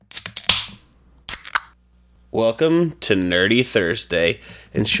Welcome to Nerdy Thursday.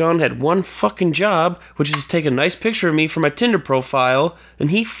 And Sean had one fucking job, which is to take a nice picture of me for my Tinder profile, and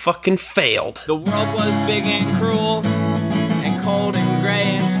he fucking failed. The world was big and cruel, and cold and gray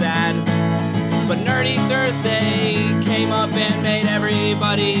and sad. But Nerdy Thursday came up and made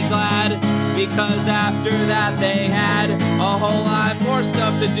everybody glad. Because after that they had a whole lot more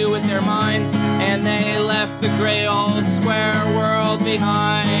stuff to do with their minds, and they left the gray old square world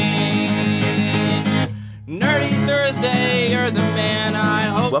behind. Nerdy Thursday, you're the man I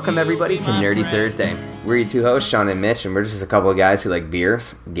hope. Welcome everybody to Nerdy Thursday. We're your two hosts, Sean and Mitch, and we're just a couple of guys who like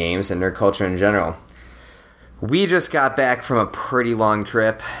beers, games, and nerd culture in general. We just got back from a pretty long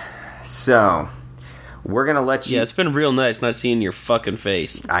trip, so we're gonna let you... Yeah, it's been real nice not seeing your fucking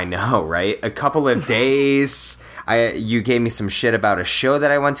face. I know, right? A couple of days. You gave me some shit about a show that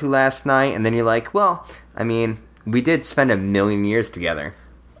I went to last night, and then you're like, well, I mean, we did spend a million years together.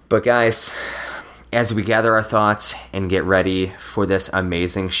 But guys, as we gather our thoughts and get ready for this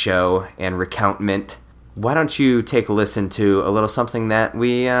amazing show and recountment, why don't you take a listen to a little something that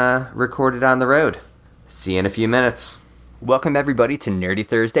we recorded on the road. See you in a few minutes. Welcome everybody to Nerdy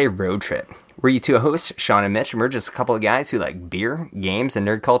Thursday Road Trip. We're you two hosts, Sean and Mitch, and we're just a couple of guys who like beer, games, and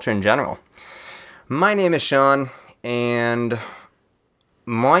nerd culture in general. My name is Sean, and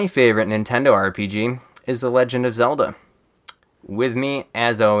my favorite Nintendo RPG is The Legend of Zelda. With me,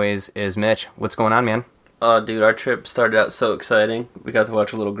 as always, is Mitch. What's going on, man? Oh, dude, our trip started out so exciting. We got to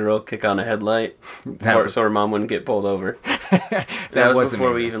watch a little girl kick on a headlight so her mom wouldn't get pulled over. that was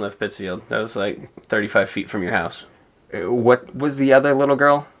before we even left Pittsfield. That was like 35 feet from your house. What was the other little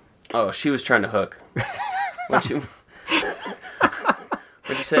girl? Oh, she was trying to hook. What'd you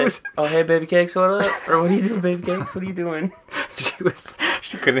say? Oh, hey, baby cakes, what up? Or what are you doing, baby cakes? What are you doing?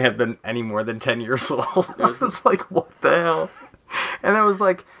 She couldn't have been any more than 10 years old. I was like, what the hell? And that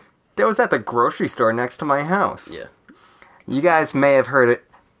was at the grocery store next to my house. Yeah. You guys may have heard it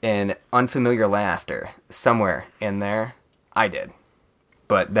in unfamiliar laughter somewhere in there. I did.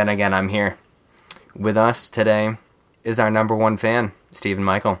 But then again, I'm here. With us today is our number one fan, Stephen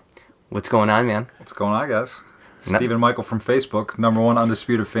Michael. What's going on, man? What's going on, guys? Stephen Michael from Facebook, number one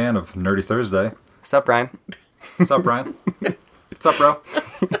undisputed fan of Nerdy Thursday. What's up, Brian? What's up, Brian? What's up, bro?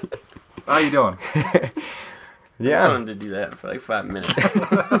 How you doing? Yeah. I just wanted to do that for like 5 minutes.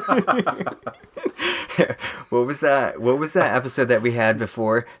 What was that episode that we had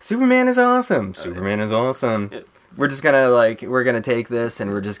before? Superman is awesome. Superman is awesome. Yeah. We're just gonna we're gonna take this and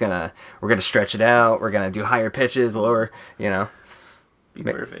we're gonna stretch it out. We're gonna do higher pitches, lower, Be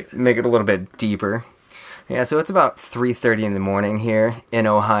perfect. Make it a little bit deeper. Yeah, so it's about 3:30 in the morning here in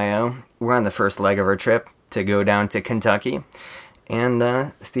Ohio. We're on the first leg of our trip to go down to Kentucky.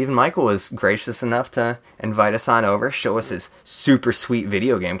 And Stephen Michael was gracious enough to invite us on over, show us his super sweet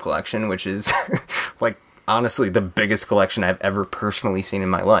video game collection, which is, honestly, the biggest collection I've ever personally seen in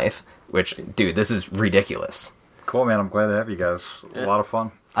my life. Which, dude, this is ridiculous. Cool, man. I'm glad to have you guys. Yeah. A lot of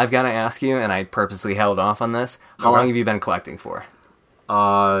fun. I've got to ask you, and I purposely held off on this, how long have you been collecting for?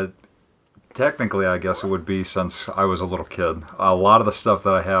 Technically, I guess it would be since I was a little kid. A lot of the stuff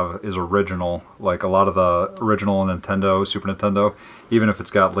that I have is original, like a lot of the original Nintendo, Super Nintendo, even if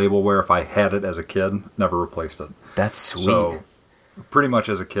it's got labelware, if I had it as a kid, never replaced it. That's sweet. So, pretty much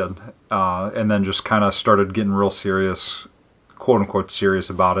as a kid. And then just kind of started getting real serious, quote-unquote serious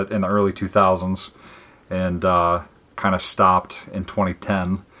about it in the early 2000s, and kind of stopped in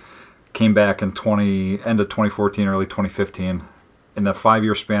 2010. Came back in end of 2014, early 2015. In that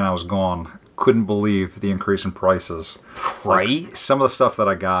 5-year span I was gone, couldn't believe the increase in prices. Right? Some of the stuff that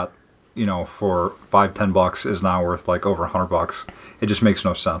I got, for $5-10 is now worth over $100. It just makes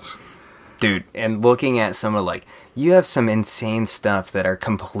no sense. Dude, and looking at some of you have some insane stuff that are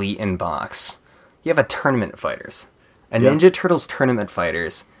complete in box. You have a Tournament Fighters, Ninja Turtles Tournament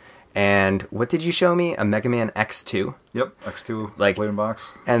Fighters, and what did you show me? A Mega Man X2? Yep, X2 complete in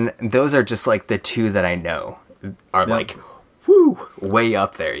box. And those are just the two that I know are woo, way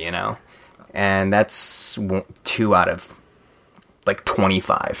up there, And that's 2 out of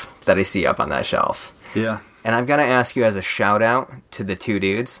 25 that I see up on that shelf. Yeah. And I've got to ask you as a shout out to the two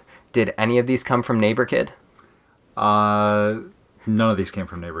dudes, did any of these come from Neighbor Kid? None of these came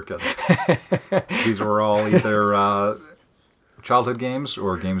from Neighbor Kid. These were all either childhood games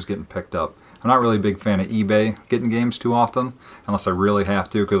or games getting picked up. I'm not really a big fan of eBay getting games too often, unless I really have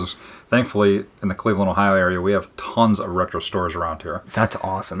to, because thankfully in the Cleveland, Ohio area, we have tons of retro stores around here. That's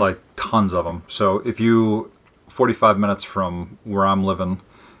awesome. Tons of them. So if 45 minutes from where I'm living,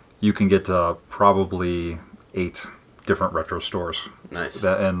 you can get to probably 8 different retro stores. Nice.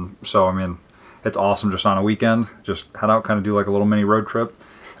 And so, it's awesome just on a weekend. Just head out, kind of do a little mini road trip.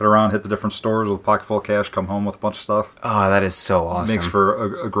 Get around, hit the different stores with a pocket full of cash, come home with a bunch of stuff. Oh, that is so awesome. Makes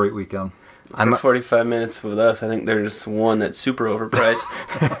for a great weekend. For 45 minutes with us, I think there's one that's super overpriced.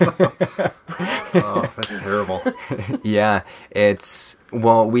 Oh, that's terrible. Yeah,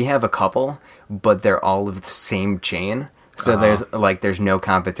 we have a couple, but they're all of the same chain. So there's no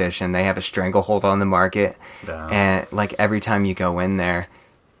competition. They have a stranglehold on the market. Yeah. And like every time you go in there,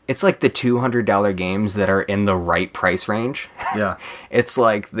 it's like the $200 games that are in the right price range. Yeah. It's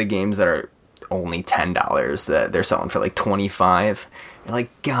like the games that are only $10 that they're selling for like $25. You're like,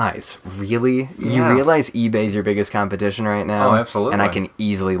 guys, really? Yeah. You realize eBay's your biggest competition right now? Oh, absolutely. And I can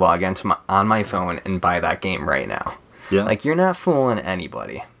easily log into on my phone and buy that game right now. Yeah. Like, you're not fooling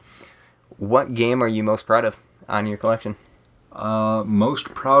anybody. What game are you most proud of on your collection?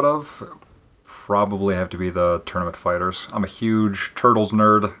 Most proud of probably have to be the Tournament Fighters. I'm a huge Turtles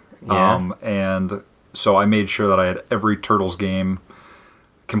nerd. Yeah. And so I made sure that I had every Turtles game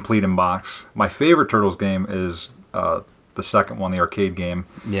complete in box. My favorite Turtles game is the second one, the arcade game.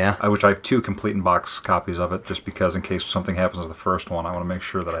 Yeah. Which I have 2 complete in box copies of it, just because in case something happens with the first one, I want to make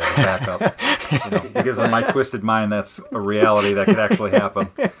sure that I have a backup. Because in my twisted mind, that's a reality that could actually happen.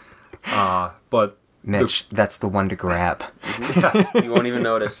 But Mitch, that's the one to grab. Yeah. You won't even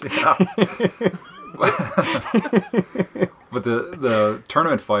notice. Yeah. But the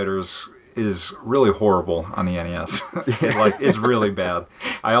Tournament Fighters is really horrible on the NES. It's really bad.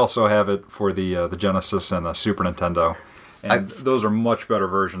 I also have it for the Genesis and the Super Nintendo. And those are much better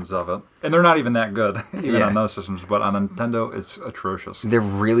versions of it. And they're not even that good, even on those systems. But on Nintendo, it's atrocious. They're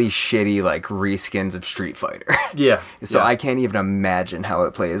really shitty, like, reskins of Street Fighter. Yeah. So I can't even imagine how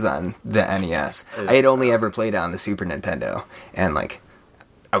it plays on the NES. I had only ever played it on the Super Nintendo. And, like,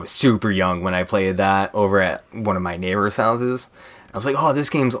 I was super young when I played that over at one of my neighbors' houses. I was like, oh, this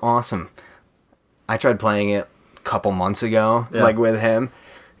game's awesome. I tried playing it a couple months ago, like, with him.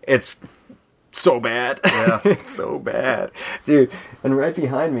 It's so bad. Yeah. It's so bad. Dude, and right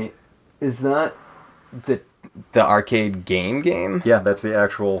behind me, is that the arcade game? Yeah, that's the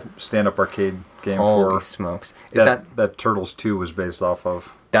actual stand-up arcade game. Holy smokes. Is that Turtles 2 was based off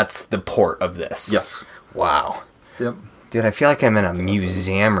of. That's the port of this? Yes. Wow. Yep. Dude, I feel like I'm in a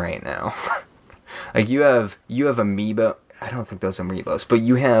museum right now. Like, you have Amiibo. I don't think those are Amiibos, but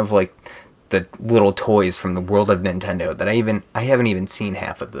you have, like, the little toys from the world of Nintendo that I haven't even seen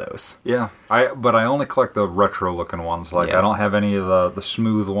half of those. Yeah, but I only collect the retro looking ones. Like, I don't have any of the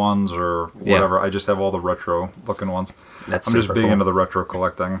smooth ones or whatever. I just have all the retro looking ones. I'm just big into the retro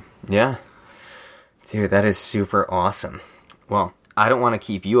collecting. Yeah. Dude, that is super awesome. Well, I don't want to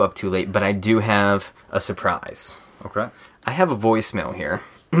keep you up too late, but I do have a surprise. Okay. I have a voicemail here.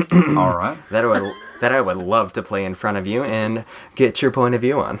 All right. That I would love to play in front of you and get your point of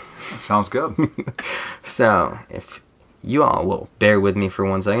view on. Sounds good. So, if you all will bear with me for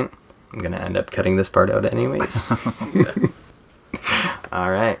 1 second, I'm going to end up cutting this part out anyways. All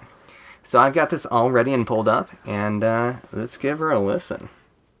right. So I've got this all ready and pulled up, and let's give her a listen.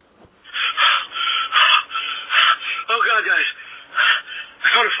 Oh, God, guys. I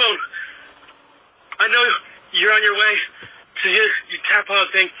found a phone. I know you're on your way to your tap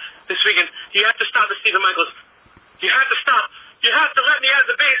out thing this weekend. You have to stop at Stephen Michaels. You have to stop. You have to let me out of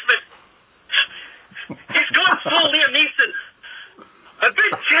the basement. He's going full Liam Neeson. I've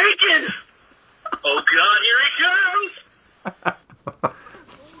been taken. Oh, God, here he comes.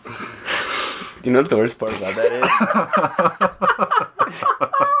 You know what the worst part about that is?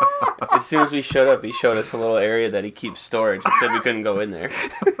 As soon as we showed up, he showed us a little area that he keeps storage and said we couldn't go in there.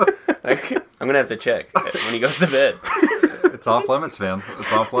 Like, I'm going to have to check when he goes to bed. It's off limits, man.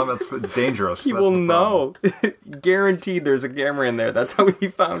 It's off limits. It's dangerous. He will know. Guaranteed there's a camera in there. That's how he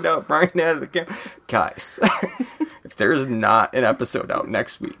found out Brian had the camera. Guys, if there's not an episode out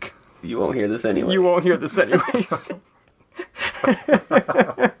next week, you won't hear this anyway. You won't hear this anyways.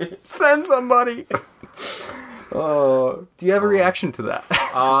 Send somebody. Oh, do you have a reaction to that?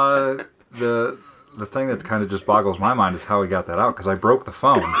 The thing that kind of just boggles my mind is how he got that out, because I broke the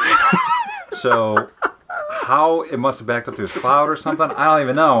phone. So how it must have backed up to his cloud or something, I don't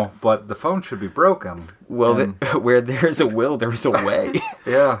even know, but the phone should be broken. Well, where there's a will, there's a way.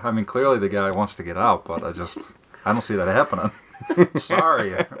 Yeah, I mean, clearly the guy wants to get out, but I don't see that happening.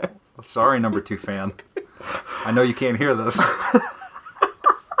 Sorry, number 2 fan. I know you can't hear this.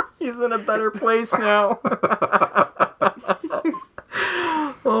 He's in a better place now.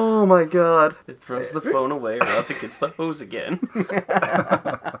 Oh my God. It throws the phone away or else it gets the hose again.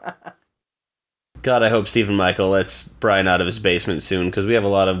 God, I hope Stephen Michael lets Brian out of his basement soon, because we have a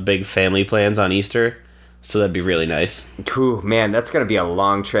lot of big family plans on Easter. So that'd be really nice. Ooh, man, that's going to be a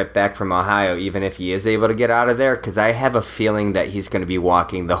long trip back from Ohio, even if he is able to get out of there, because I have a feeling that he's going to be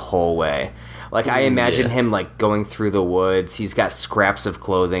walking the whole way. Like, I imagine him, like, going through the woods. He's got scraps of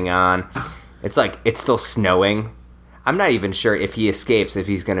clothing on. It's like, it's still snowing. I'm not even sure if he escapes, if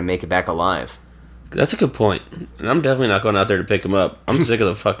he's going to make it back alive. That's a good point. And I'm definitely not going out there to pick him up. I'm sick of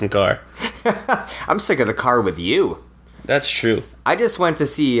the fucking car. I'm sick of the car with you. That's true. I just went to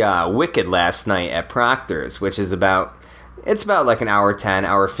see Wicked last night at Proctor's, which is about like an hour 10,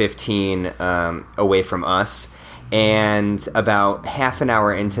 hour 15 away from us. And about half an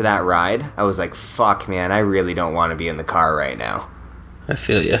hour into that ride, I was like, fuck, man, I really don't want to be in the car right now. I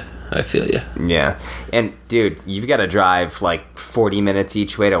feel you. Yeah. And, dude, you've got to drive like 40 minutes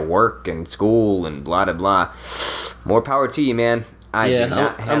each way to work and school and blah, blah, blah. More power to you, man. I'm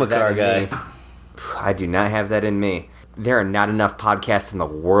a car guy. I do not have that in me. There are not enough podcasts in the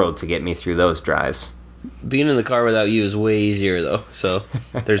world to get me through those drives. Being in the car without you is way easier, though. So,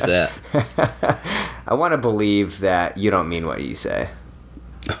 there's that. I want to believe that you don't mean what you say.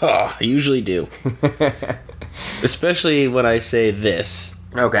 Oh, I usually do. Especially when I say this.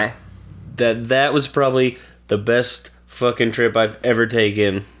 Okay. That was probably the best fucking trip I've ever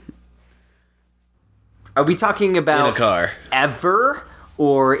taken. Are we talking about in a car ever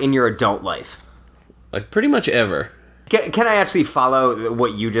or in your adult life? Like pretty much ever. Can I actually follow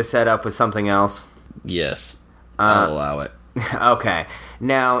what you just set up with something else? Yes. I'll allow it. Okay.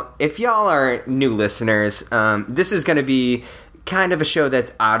 Now, if y'all are new listeners, this is going to be kind of a show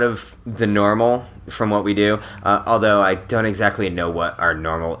that's out of the normal from what we do, although I don't exactly know what our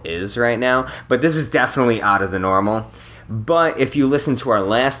normal is right now, but this is definitely out of the normal. But if you listen to our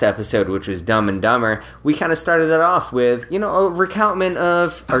last episode, which was Dumb and Dumber, we kind of started it off with, a recountment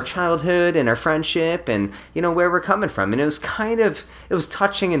of our childhood and our friendship and, where we're coming from. And it was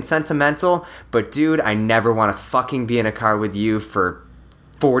touching and sentimental, but dude, I never want to fucking be in a car with you for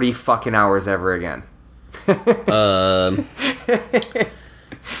 40 fucking hours ever again.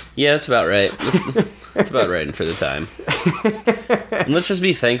 Yeah, that's about right. That's about right for the time. And let's just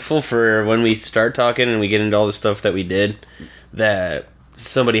be thankful for when we start talking and we get into all the stuff that we did, that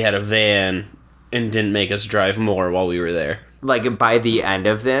somebody had a van and didn't make us drive more while we were there. Like, by the end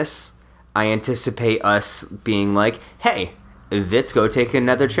of this, I anticipate us being like, hey, let's go take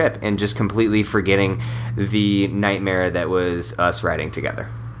another trip, and just completely forgetting the nightmare that was us riding together.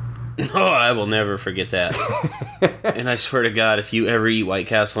 Oh, I will never forget that. And I swear to God, if you ever eat White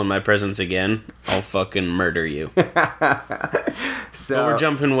Castle in my presence again, I'll fucking murder you. So but we're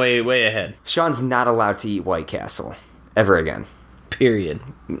jumping way, way ahead. Sean's not allowed to eat White Castle ever again. Period.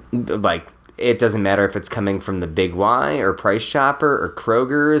 Like, it doesn't matter if it's coming from the Big Y or Price Chopper or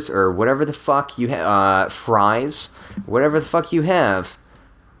Kroger's or whatever the fuck you have, Fry's, whatever the fuck you have.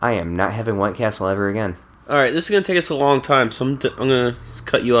 I am not having White Castle ever again. Alright, this is going to take us a long time, so I'm going to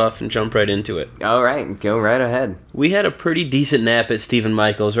cut you off and jump right into it. Alright, go right ahead. We had a pretty decent nap at Stephen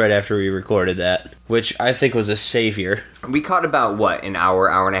Michaels right after we recorded that, which I think was a savior. We caught about, an hour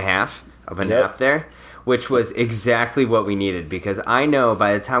and a half of a nap there, which was exactly what we needed, because I know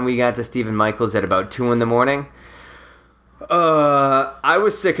by the time we got to Stephen Michaels at about 2 in the morning, I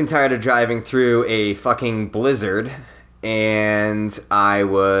was sick and tired of driving through a fucking blizzard, and I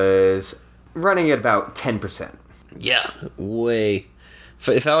was running at about 10%. Yeah, way.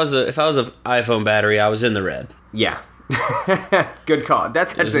 If I was an iPhone battery, I was in the red. Yeah, good call.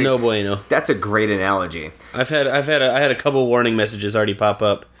 That's actually no bueno. That's a great analogy. I had a couple warning messages already pop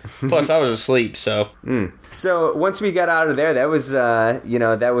up. Plus, I was asleep, so. So once we got out of there, that was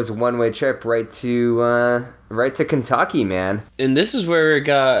that was a one-way trip right to Kentucky, man. And this is where it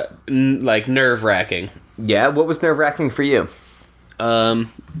got nerve-wracking. Yeah, what was nerve-wracking for you?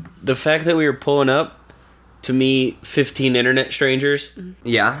 The fact that we were pulling up to meet 15 internet strangers.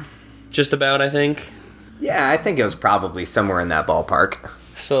 Yeah. Just about, I think. Yeah, I think it was probably somewhere in that ballpark.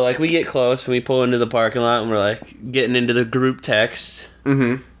 So, we get close and we pull into the parking lot and we're, getting into the group text.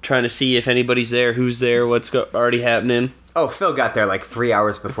 Mm-hmm. Trying to see if anybody's there, who's there, what's already happening. Oh, Phil got there 3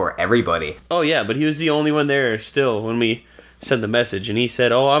 hours before everybody. Oh, yeah, but he was the only one there still when we sent the message. And he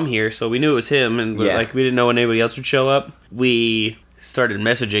said, oh, I'm here. So we knew it was him. And, we didn't know when anybody else would show up. We started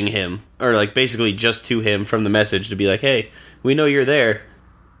messaging him, or basically just to him from the message to be like, hey, we know you're there.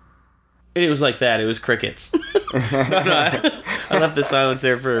 And it was like that. It was crickets. I left the silence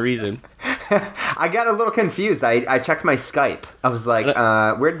there for a reason. I got a little confused. I checked my Skype. I was like,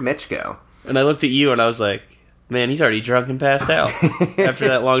 where'd Mitch go? And I looked at you and I was like, man, he's already drunk and passed out after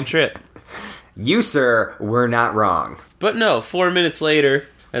that long trip. You, sir, were not wrong. But no, 4 minutes later,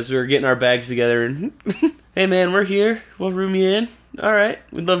 as we were getting our bags together and, hey man, we're here. What room you in? All right,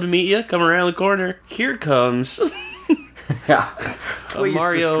 we'd love to meet you. Come around the corner. Here comes Yeah. a Please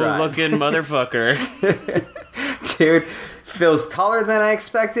Mario-looking motherfucker. Dude, Phil's taller than I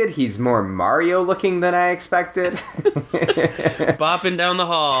expected. He's more Mario-looking than I expected. Bopping down the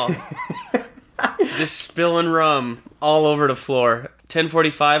hall. Just spilling rum all over the floor.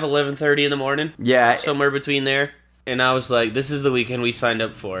 10:45, 11:30 in the morning. Yeah. Somewhere between there. And I was like, this is the weekend we signed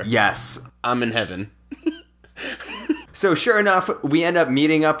up for. Yes. I'm in heaven. So sure enough, we end up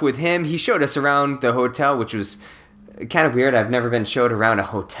meeting up with him. He showed us around the hotel, which was kind of weird. I've never been showed around a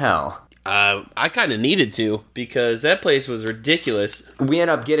hotel. I kind of needed to, because that place was ridiculous. We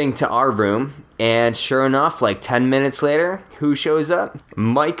end up getting to our room, and sure enough, like 10 minutes later, who shows up?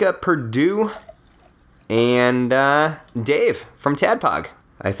 Micah Purdue and Dave from Tadpog.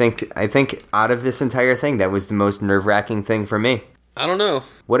 I think out of this entire thing, that was the most nerve-wracking thing for me. I don't know.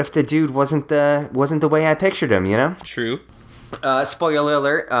 What if the dude wasn't the way I pictured him, you know? True. Spoiler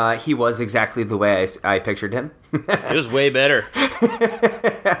alert, he was exactly the way I pictured him. It was way better.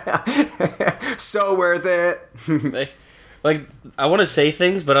 So worth it. Like, I want to say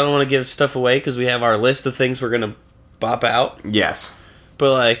things, but I don't want to give stuff away because we have our list of things we're going to bop out. Yes.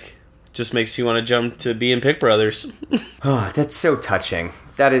 But, like, just makes you want to jump to being Pick Brothers. Oh, that's so touching.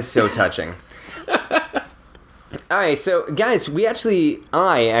 That is so touching. All right, so guys,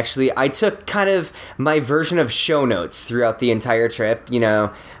 I took kind of my version of show notes throughout the entire trip, you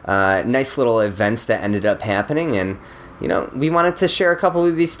know, nice little events that ended up happening, and, you know, we wanted to share a couple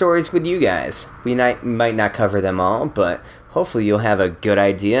of these stories with you guys. We might not cover them all, but hopefully you'll have a good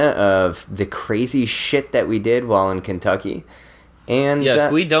idea of the crazy shit that we did while in Kentucky. And yeah,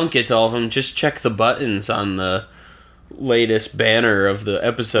 if we don't get to all of them, just check the buttons on the latest banner of the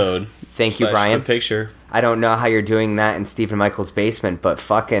episode. Thank you, Brian. The picture. I don't know how you're doing that in Stephen Michael's basement, but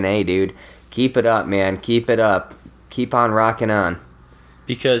fucking A, dude. Keep it up, man. Keep it up. Keep on rocking on.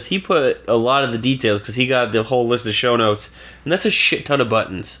 Because he put a lot of the details, because he got the whole list of show notes, and that's a shit ton of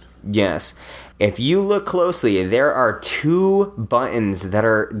buttons. Yes. If you look closely, there are 2 buttons that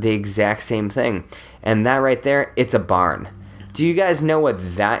are the exact same thing. And that right there, it's a barn. Do you guys know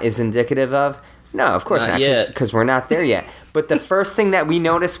what that is indicative of? No, of course not, because we're not there yet. But the first thing that we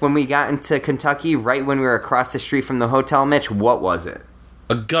noticed when we got into Kentucky, right when we were across the street from the hotel, Mitch, what was it?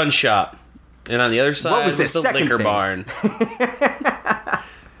 A gun shop. And on the other side was the liquor barn.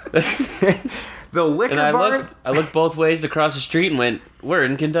 The liquor barn? I looked both ways across the street and went, we're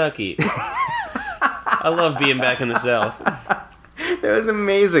in Kentucky. I love being back in the South. It was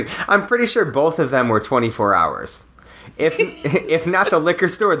amazing. I'm pretty sure both of them were 24 hours. If not the liquor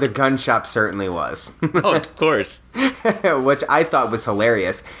store, the gun shop certainly was. Oh, of course. Which I thought was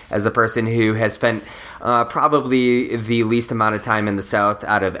hilarious as a person who has spent probably the least amount of time in the South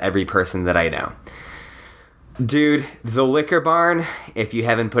out of every person that I know. Dude, the liquor barn, if you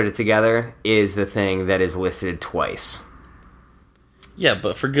haven't put it together, is the thing that is listed twice. Yeah,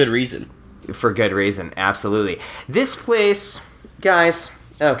 but for good reason. For good reason, absolutely. This place, guys,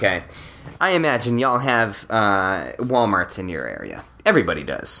 okay. I imagine y'all have Walmarts in your area. Everybody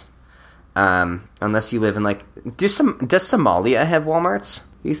does. Unless you live in, like... Does Somalia have Walmarts,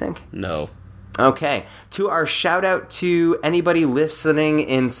 do you think? No. Okay. To our shout-out to anybody listening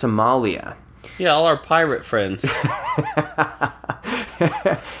in Somalia. Yeah, all our pirate friends.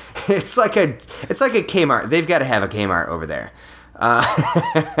 It's like a Kmart. They've got to have a Kmart over there.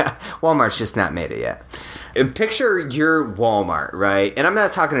 Walmart's just not made it yet. Picture your Walmart, right? And I'm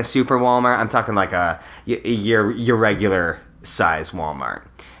not talking a super Walmart. I'm talking like your regular size Walmart.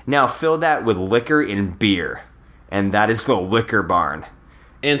 Now fill that with liquor and beer, and that is the liquor barn.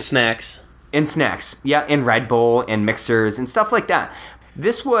 And snacks. And snacks, yeah, and Red Bull and mixers and stuff like that.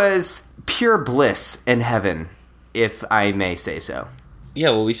 This was pure bliss in heaven, if I may say so.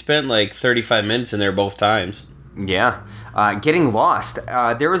 Yeah, well, we spent like 35 minutes in there both times. Yeah, getting lost.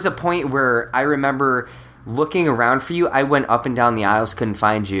 There was a point where I remember looking around for you. I went up and down the aisles, couldn't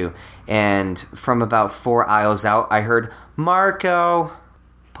find you. And from about 4 aisles out, I heard Marco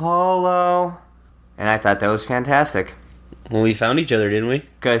Polo. And I thought that was fantastic. Well, we found each other, didn't we?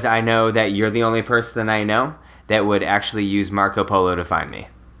 Because I know that you're the only person I know that would actually use Marco Polo to find me.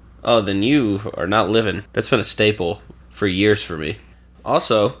 Oh, then you are not living. That's been a staple for years for me.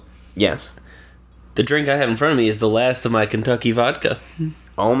 Also... Yes. The drink I have in front of me is the last of my Kentucky vodka.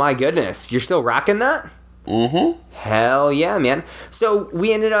 Oh my goodness. You're still rocking that? Mm-hmm. Hell yeah, man. So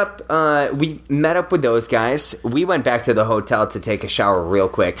we ended up, we met up with those guys. We went back to the hotel to take a shower real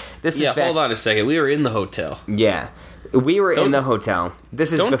quick. Hold on a second. We were in the hotel. Yeah. We were in the hotel.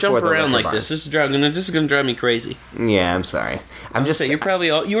 This is before the Don't jump around like barn. this. This is gonna drive me crazy. Yeah, I'm sorry. I'm just saying, you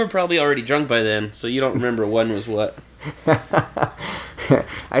were probably already drunk by then, so you don't remember when was what.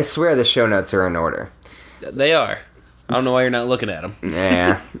 I swear the show notes are in order. They are. I don't know why you're not looking at them.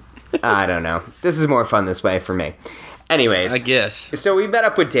 Yeah. I don't know. This is more fun this way for me. Anyways. I guess. So we met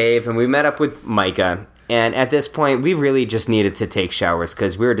up with Dave and we met up with Micah. And at this point, we really just needed to take showers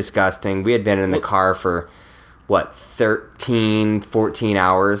because we were disgusting. We had been in the car for, 13, 14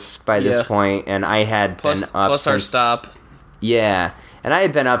 hours by this point. And I had been up plus since... our stop. Yeah. And I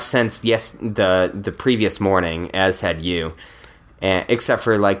had been up since, the previous morning, as had you. And, except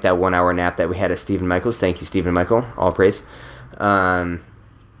for, that 1 hour nap that we had at Stephen Michaels. Thank you, Stephen Michael. All praise.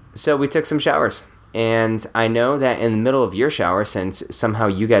 So we took some showers. And I know that in the middle of your shower, since somehow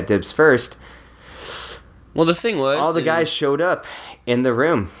you got dibs first... Well, the thing was... all the guys showed up in the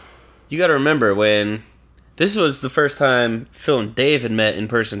room. You gotta remember when... This was the first time Phil and Dave had met in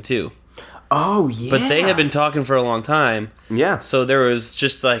person, too. Oh, yeah. But they had been talking for a long time. Yeah. So there was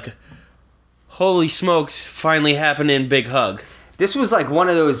just holy smokes, finally happening, big hug. This was one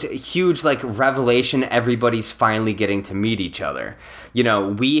of those huge revelation, everybody's finally getting to meet each other.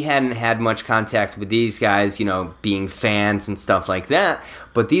 We hadn't had much contact with these guys, being fans and stuff like that.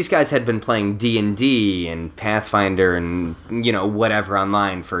 But these guys had been playing D&D and Pathfinder and, whatever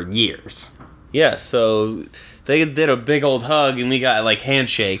online for years. Yeah, so they did a big old hug and we got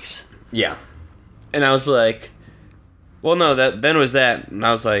handshakes. Yeah. And I was like, well, no, then it was that. And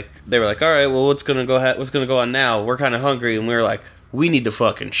I was like, they were like, all right, well, what's gonna go on now? We're kind of hungry, and we were like, we need to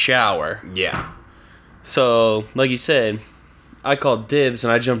fucking shower. Yeah. So, like you said, I called dibs,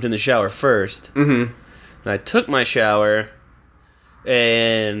 and I jumped in the shower first. Mm-hmm. And I took my shower,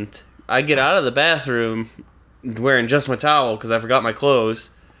 and I get out of the bathroom wearing just my towel, because I forgot my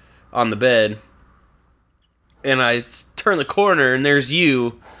clothes on the bed. And I turn the corner, and there's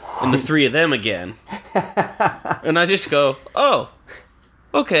you and the three of them again. And I just go, oh,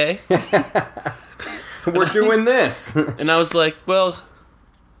 okay. We're doing this. And I was like, well,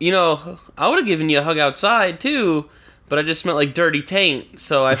 I would have given you a hug outside, too, but I just smelled like dirty taint,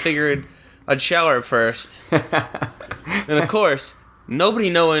 so I figured I'd shower first. And, of course,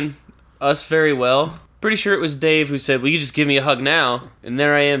 nobody knowing us very well, pretty sure it was Dave who said, will you just give me a hug now? And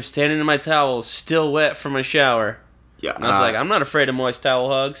there I am, standing in my towel, still wet from my shower. Yeah. And I was like, I'm not afraid of moist towel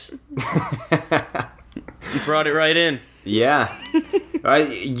hugs. You brought it right in. Yeah.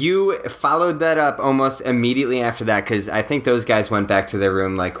 You followed that up almost immediately after that, because I think those guys went back to their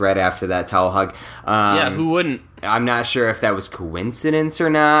room right after that towel hug. Yeah, who wouldn't? I'm not sure if that was coincidence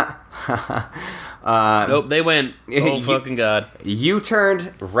or not. Nope, they went, oh fucking God. You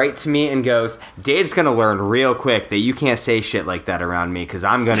turned right to me and goes, Dave's going to learn real quick that you can't say shit like that around me, because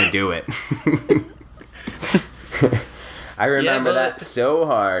I'm going to do it. I remember that so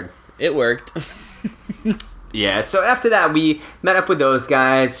hard. It worked. Yeah, so after that, we met up with those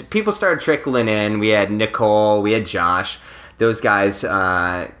guys. People started trickling in. We had Nicole, we had Josh. Those guys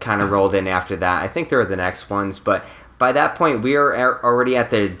kind of rolled in after that. I think they were the next ones, but by that point, we were already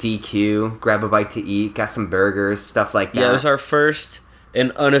at the DQ, grab a bite to eat, got some burgers, stuff like that. Yeah, it was our first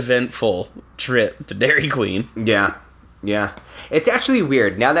and uneventful trip to Dairy Queen. Yeah. It's actually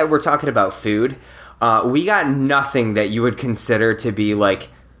weird. Now that we're talking about food, we got nothing that you would consider to be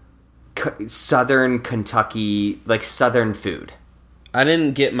Southern Kentucky, Southern food. I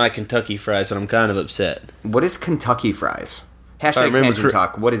didn't get my Kentucky fries, and I'm kind of upset. What is Kentucky fries? Hashtag Tangent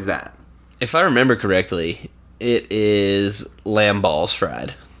Talk. What is that? If I remember correctly, it is lamb balls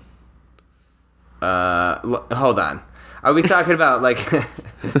fried. Hold on. Are we talking about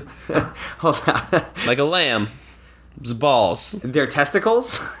hold on. Like a lamb. It's balls. Their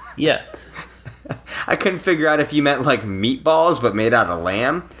testicles? Yeah. I couldn't figure out if you meant meatballs, but made out of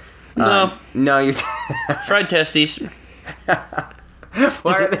lamb. No. No, you. Fried testes. Why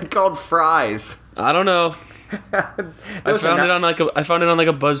are they called fries? I don't know. I found it on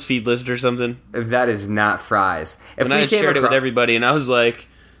a BuzzFeed list or something. That is not fries. And I had shared it with everybody, and I was like,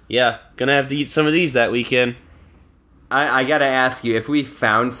 yeah, gonna have to eat some of these that weekend. I gotta ask you, if we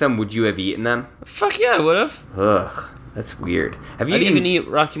found some, would you have eaten them? Fuck yeah, I would have. Ugh, that's weird. I'd even eat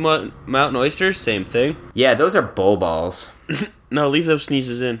Rocky Mountain oysters, same thing. Yeah, those are bull balls. No, leave those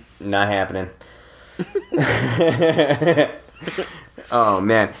sneezes in. Not happening. Oh,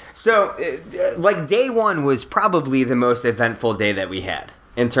 man. So, day one was probably the most eventful day that we had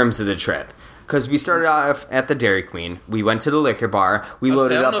in terms of the trip. Because we started off at the Dairy Queen. We went to the liquor bar. We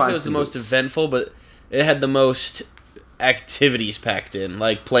loaded up on some I don't know if it was the most eventful, but it had the most activities packed in,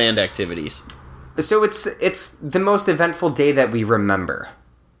 planned activities. So it's the most eventful day that we remember.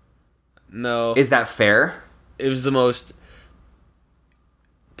 No. Is that fair? It was the most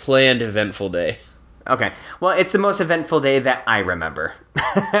planned eventful day. Okay. Well, it's the most eventful day that I remember.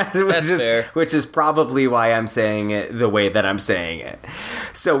 Fair. Which is probably why I'm saying it the way that I'm saying it.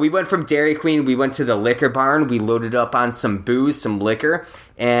 So we went from Dairy Queen, we went to the liquor barn, we loaded up on some booze, some liquor,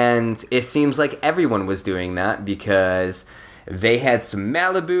 and it seems like everyone was doing that because they had some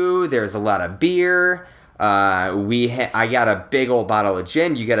Malibu, there's a lot of beer, I got a big old bottle of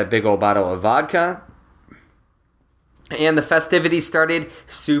gin, you got a big old bottle of vodka. And the festivities started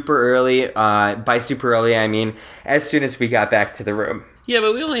super early. By super early, I mean as soon as we got back to the room. Yeah,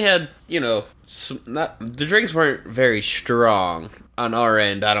 but we only had, the drinks weren't very strong on our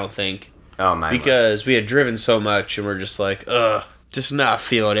end, I don't think. Oh, my Because we had driven so much and we're just like, ugh, just not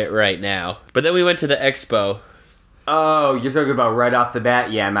feeling it right now. But then we went to the expo. Oh, you're talking about right off the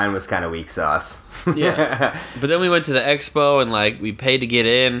bat? Yeah, mine was kind of weak sauce. Yeah. But then we went to the expo and, we paid to get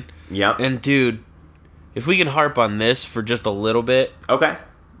in. Yep. And, dude, if we can harp on this for just a little bit. Okay.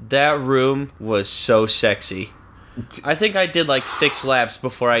 That room was so sexy. I think I did 6 laps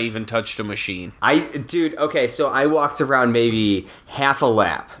before I even touched a machine. Okay, so I walked around maybe half a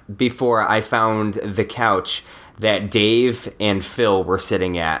lap before I found the couch that Dave and Phil were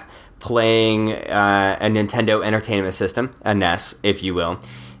sitting at, playing a Nintendo Entertainment System, a NES, if you will.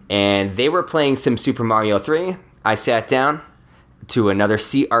 And they were playing some Super Mario 3. I sat down to another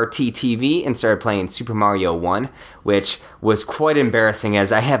CRT TV and started playing Super Mario 1, which was quite embarrassing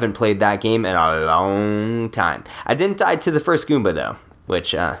as I haven't played that game in a long time. I didn't die to the first Goomba, though,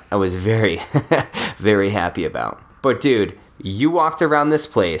 which I was very, very happy about. But, dude, you walked around this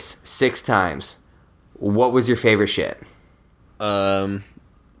place 6 times. What was your favorite shit?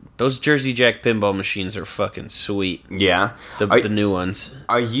 Those Jersey Jack pinball machines are fucking sweet. Yeah. The new ones.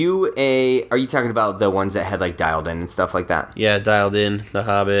 Are you talking about the ones that had dialed in and stuff like that? Yeah, Dialed In, The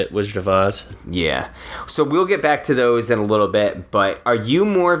Hobbit, Wizard of Oz. Yeah. So we'll get back to those in a little bit, but are you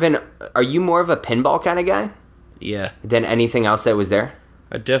more of a pinball kind of guy? Yeah. Than anything else that was there?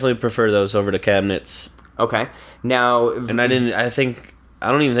 I definitely prefer those over the cabinets. Okay. Now, and I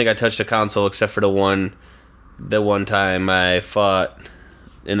don't even think I touched a console except for the one time I fought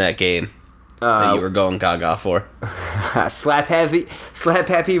in that game that you were going gaga for. Slap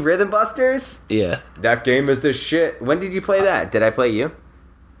Happy Rhythm Busters? Yeah. That game is the shit. When did you play that? Did I play you?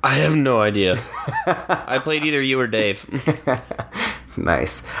 I have no idea. I played either you or Dave.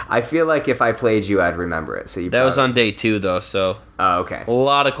 Nice. I feel like if I played you, I'd remember it. So that was on day 2, though, so... Oh, okay. A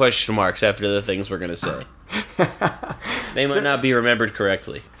lot of question marks after the things we're going to say. They might not be remembered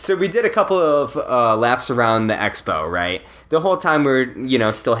correctly. So we did a couple of laps around the expo, right? The whole time we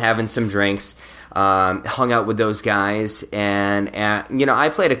were, still having some drinks, hung out with those guys, and I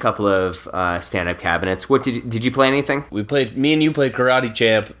played a couple of stand-up cabinets. What did you play anything? Me and you played Karate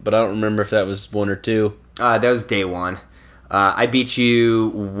Champ, but I don't remember if that was 1 or 2. That was day 1. I beat you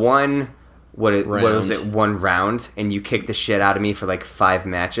one round, and you kicked the shit out of me for 5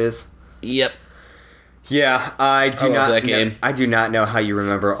 matches. Yep. Yeah, I love that game. I do not know how you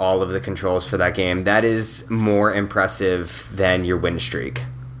remember all of the controls for that game. That is more impressive than your win streak.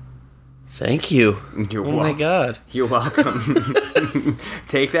 Thank you. You're welcome. My God. You're welcome.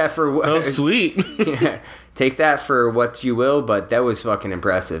 Take that for what? Oh, sweet. Yeah, take that for what you will, but that was fucking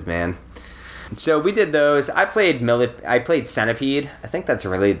impressive, man. So we did those. I played Centipede. I think that's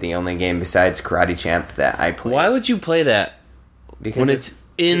really the only game besides Karate Champ that I played. Why would you play that? Because it's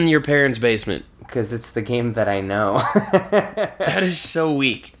in your parents' basement. Because it's the game that I know. That is so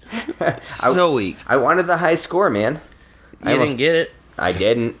weak. So weak. I wanted the high score, man. You didn't get it. I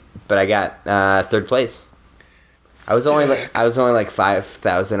didn't, but I got 3rd place. I was only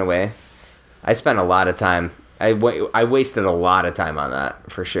 5,000 away. I spent a lot of time. I wasted a lot of time on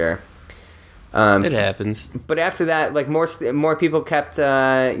that for sure. It happens. But after that, more people kept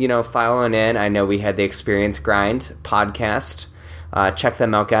filing in. I know we had the Experience Grind podcast. Check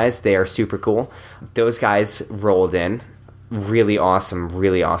them out, guys. They are super cool. Those guys rolled in. Really awesome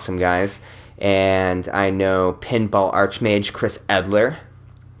guys. And I know Pinball Archmage Chris Edler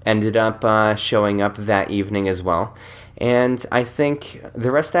ended up showing up that evening as well. And I think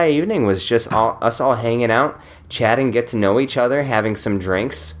the rest of that evening was just us all hanging out, chatting, get to know each other, having some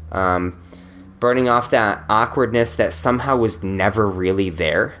drinks, burning off that awkwardness that somehow was never really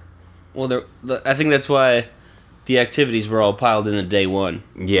there. Well, I think that's why the activities were all piled into day 1.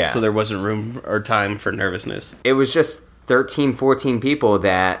 Yeah. So there wasn't room or time for nervousness. It was just 13, 14 people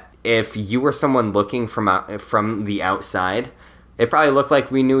that if you were someone looking from the outside, it probably looked like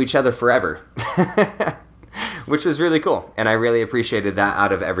we knew each other forever. Which was really cool. And I really appreciated that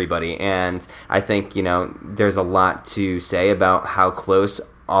out of everybody. And I think, there's a lot to say about how close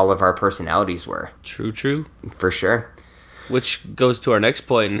all of our personalities were. True. For sure. Which goes to our next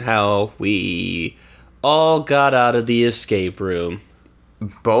point and how we all got out of the escape room.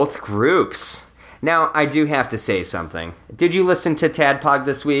 Both groups. Now, I do have to say something. Did you listen to Tadpog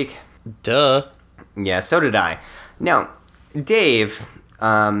this week? Duh. Yeah, so did I. Now, Dave,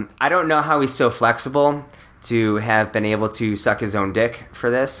 I don't know how he's so flexible to have been able to suck his own dick for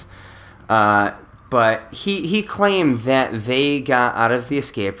this, but he claimed that they got out of the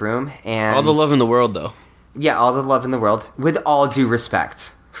escape room and... All the love in the world, though. Yeah, all the love in the world, with all due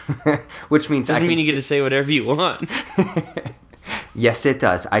respect. Which means Doesn't mean you get to say whatever you want. Yes, it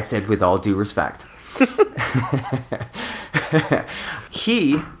does. I said with all due respect.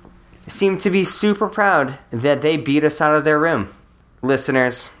 He seemed to be super proud that they beat us out of their room.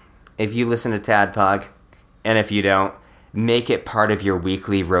 Listeners, if you listen to Tadpog, and if you don't, make it part of your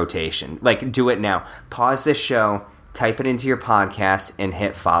weekly rotation. Like, do it now. Pause this show, type it into your podcast, and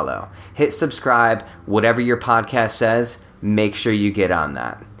hit follow. Hit subscribe. Whatever your podcast says, make sure you get on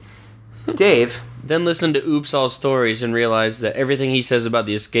that. Dave... Then listen to Oops All Stories and realize that everything he says about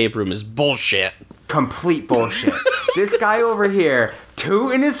the escape room is bullshit. Complete bullshit. This guy over here,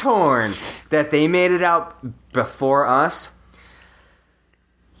 tooting his horn that they made it out before us.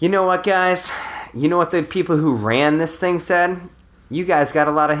 You know what, guys? You know what the people who ran this thing said? You guys got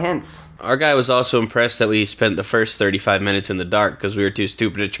a lot of hints. Our guy was also impressed that we spent the first 35 minutes in the dark because we were too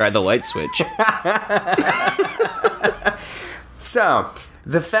stupid to try the light switch. So...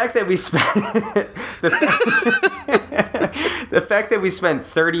 The fact that we spent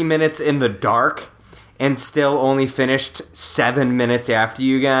 30 minutes in the dark and still only finished 7 minutes after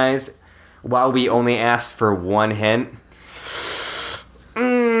you guys, while we only asked for one hint.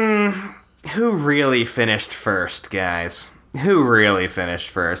 Who really finished first, guys? Who really finished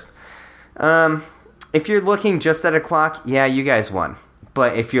first? If you're looking just at a clock, yeah, you guys won.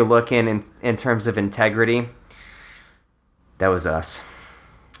 But if you're looking in terms of integrity, that was us.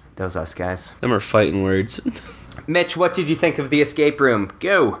 That was us, guys. Them are fighting words. Mitch, what did you think of the escape room?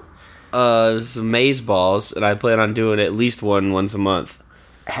 Go! Some maze balls, and I plan on doing at least one once a month.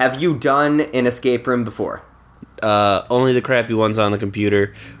 Have you done an escape room before? Only the crappy ones on the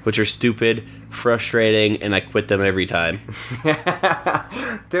computer, which are stupid, frustrating, and I quit them every time.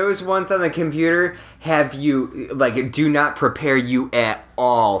 Those ones on the computer do not prepare you at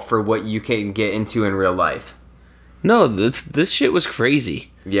all for what you can get into in real life. No, this shit was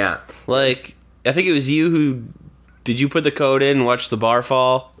crazy. Yeah. Like, I think it was you who... Did you put the code in and watch the bar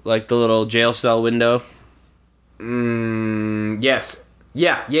fall? Like the little jail cell window? Yes.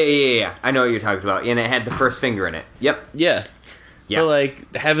 Yeah. I know what you're talking about. And it had the first finger in it. Yep. Yeah. But,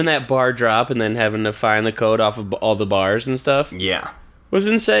 like, having that bar drop and then having to find the code off of all the bars and stuff... Yeah. Was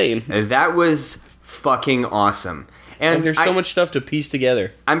insane. That was fucking awesome. And like, there's so much stuff to piece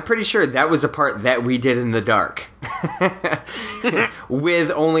together. I'm pretty sure that was a part that we did in the dark.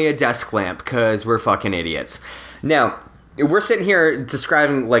 With only a desk lamp, because we're fucking idiots. Now, we're sitting here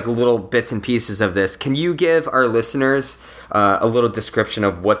describing like little bits and pieces of this. Can you give our listeners a little description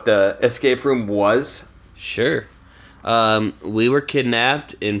of what the escape room was? Sure. We were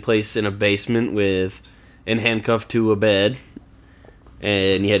kidnapped and placed in a basement and handcuffed to a bed.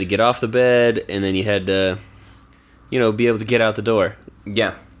 And you had to get off the bed, and then you had to... be able to get out the door.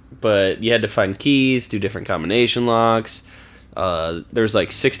 Yeah. But you had to find keys, do different combination locks. There was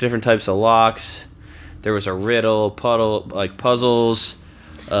like 6 different types of locks. There was a riddle, puzzles.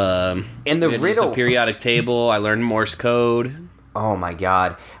 And the riddle... a periodic table. I learned Morse code. Oh my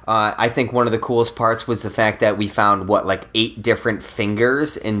god. I think one of the coolest parts was the fact that we found, 8 different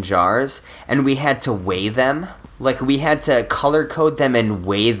fingers in jars, and we had to weigh them. Like, we had to color code them and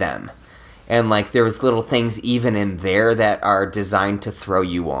weigh them. And, there was little things even in there that are designed to throw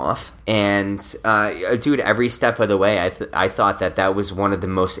you off. And, dude, every step of the way, I thought that was one of the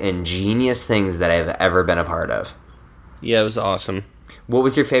most ingenious things that I've ever been a part of. Yeah, it was awesome. What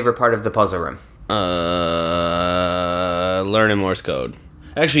was your favorite part of the puzzle room? Learning Morse code.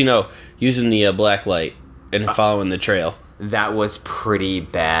 Actually, no. Using the black light and following the trail. That was pretty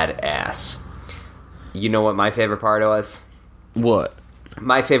badass. You know what my favorite part was? What?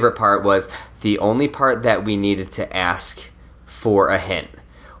 My favorite part was the only part that we needed to ask for a hint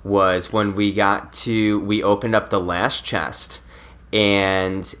was when we opened up the last chest,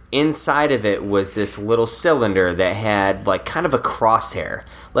 and inside of it was this little cylinder that had kind of a crosshair,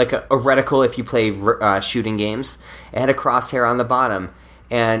 like a reticle if you play shooting games. It had a crosshair on the bottom,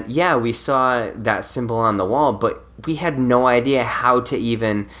 and yeah, we saw that symbol on the wall, but we had no idea how to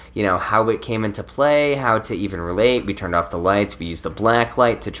even, how it came into play, how to even relate. We turned off the lights. We used the black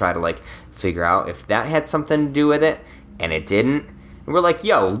light to try to, figure out if that had something to do with it, and it didn't. And we're like,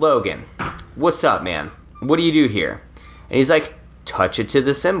 yo, Logan, what's up, man? What do you do here? And he's like, touch it to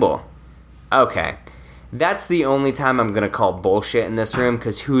the symbol. Okay. That's the only time I'm going to call bullshit in this room,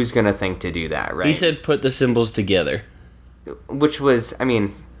 because who's going to think to do that, right? He said put the symbols together. Which was, I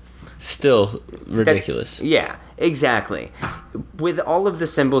mean... Still ridiculous. Yeah, exactly. With all of the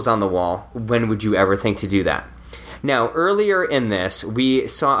symbols on the wall, when would you ever think to do that? Now, earlier in this, we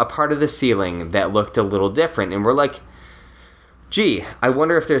saw a part of the ceiling that looked a little different, and we're like, gee, I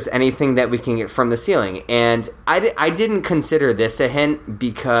wonder if there's anything that we can get from the ceiling. And I didn't consider this a hint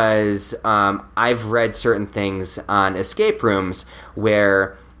because I've read certain things on escape rooms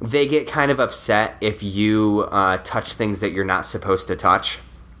where they get kind of upset if you touch things that you're not supposed to touch.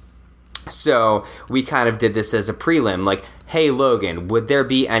 So we kind of did this as a prelim, like, hey, Logan, would there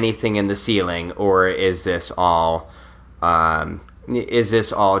be anything in the ceiling, or is this all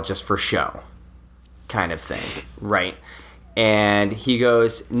just for show kind of thing, right? And he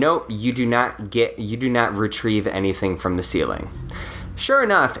goes, nope, you do not retrieve anything from the ceiling. Sure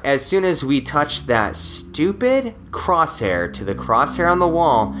enough, as soon as we touched that stupid crosshair to the crosshair on the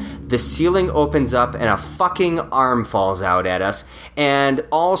wall, the ceiling opens up and a fucking arm falls out at us. And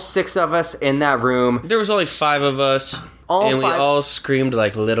all 6 of us in that room... There was only 5 of us. We all screamed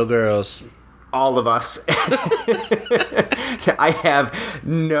like little girls. All of us. I have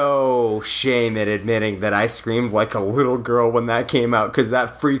no shame in admitting that I screamed like a little girl when that came out, because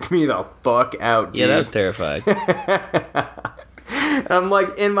that freaked me the fuck out, dude. Yeah, that was terrifying. I'm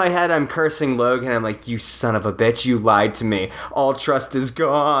like, in my head, I'm cursing Logan. I'm like, you son of a bitch, you lied to me. All trust is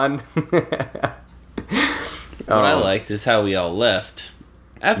gone. What I liked is how we all left.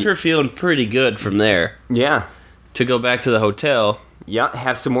 After feeling pretty good from there. Yeah. To go back to the hotel. Yeah,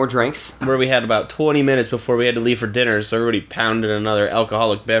 have some more drinks. Where we had about 20 minutes before we had to leave for dinner, so everybody pounded another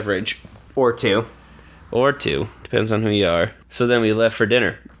alcoholic beverage. Or 2. Or 2. Depends on who you are. So then we left for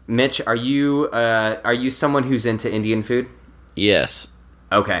dinner. Mitch, are you someone who's into Indian food? Yes.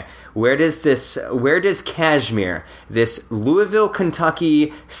 Okay. Where does Kashmir, this Louisville,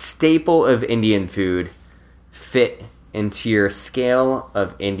 Kentucky staple of Indian food, fit into your scale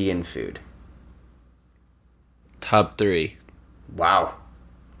of Indian food? Top 3. Wow.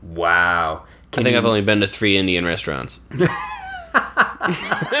 I think I've only been to 3 Indian restaurants.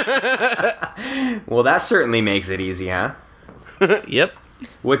 Well, that certainly makes it easy, huh? Yep.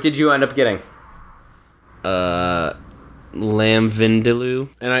 What did you end up getting? Lamb vindaloo,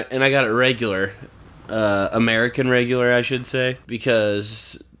 and I got it regular, American regular, I should say,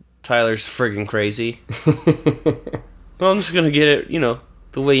 because Tyler's friggin' crazy. Well, I'm just gonna get it,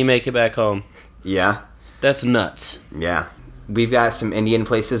 the way you make it back home. Yeah. That's nuts. Yeah. We've got some Indian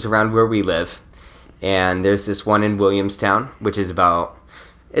places around where we live, and there's this one in Williamstown, which is about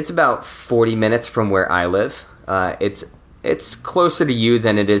 40 minutes from where I live. It's closer to you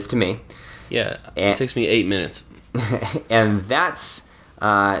than it is to me. Yeah, it takes me 8 minutes. And that's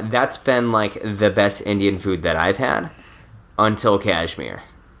been like the best Indian food that I've had until Kashmir.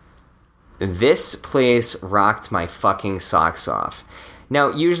 This place rocked my fucking socks off. Now,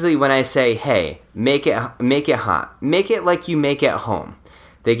 usually when I say, hey, make it hot, make it like you make at home,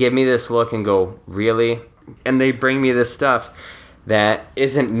 they give me this look and go, really? And they bring me this stuff that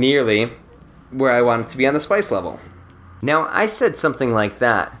isn't nearly where I want it to be on the spice level. Now, I said something like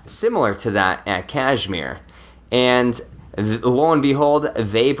that, similar to that at Kashmir, and lo and behold,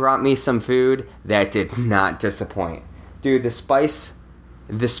 they brought me some food that did not disappoint. Dude, the spice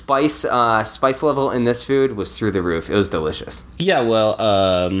level in this food was through the roof. It was delicious. Yeah, well,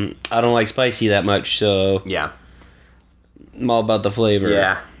 I don't like spicy that much, so yeah, I'm all about the flavor.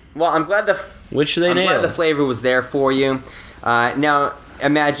 Yeah. Well, I'm glad the flavor was there for you. Now,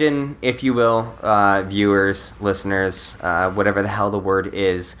 imagine, if you will, viewers, listeners, whatever the hell the word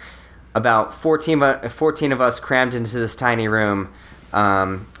is, about 14 of us crammed into this tiny room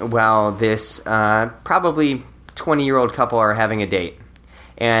while this probably 20-year-old couple are having a date.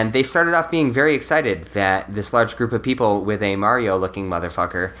 And they started off being very excited that this large group of people with a Mario-looking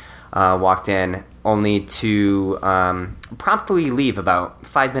motherfucker walked in, only to promptly leave about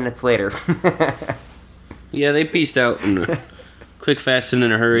 5 minutes later. Yeah, they pieced out in a quick, fast, and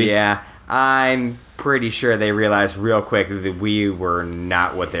in a hurry. Yeah, I'm pretty sure they realized real quick that we were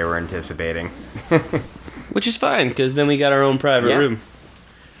not what they were anticipating. Which is fine, because then we got our own private room.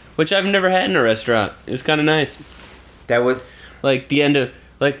 Which I've never had in a restaurant. It was kind of nice. That was... Like, the end of...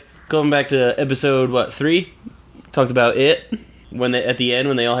 Like, going back to episode, 3? Talked about it. At the end,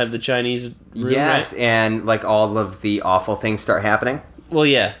 when they all have the Chinese room, yes, right? And, like, all of the awful things start happening? Well,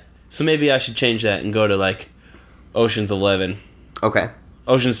 yeah. So maybe I should change that and go to, like, Ocean's 11. Okay.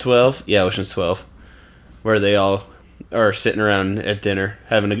 Ocean's 12? Yeah, Ocean's 12. Where they all are sitting around at dinner,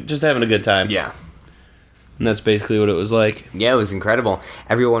 having a good time. Yeah. And that's basically what it was like. Yeah, it was incredible.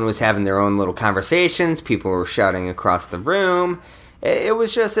 Everyone was having their own little conversations. People were shouting across the room. It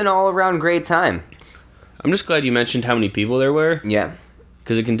was just an all-around great time. I'm just glad you mentioned how many people there were. Yeah.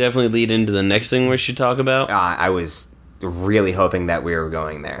 Because it can definitely lead into the next thing we should talk about. I was really hoping that we were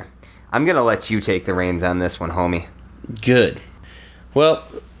going there. I'm going to let you take the reins on this one, homie. Good. Well,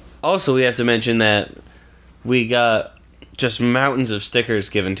 also we have to mention that we got just mountains of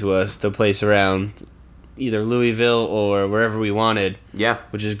stickers given to us to place around either Louisville or wherever we wanted. Yeah.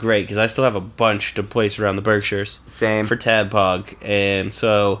 Which is great, because I still have a bunch to place around the Berkshires. Same. For Tadpog. And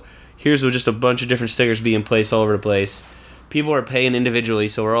so here's just a bunch of different stickers being placed all over the place. People are paying individually,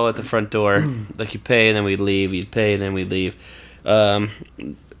 so we're all at the front door. Like, you pay and then we'd leave, you'd pay and then we'd leave.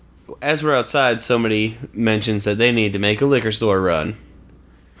 As we're outside, somebody mentions that they need to make a liquor store run.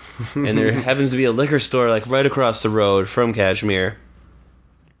 And there happens to be a liquor store like right across the road from Kashmir.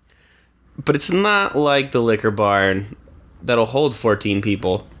 But it's not like the liquor barn that'll hold 14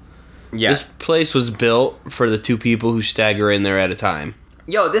 people. Yeah. This place was built for the 2 people who stagger in there at a time.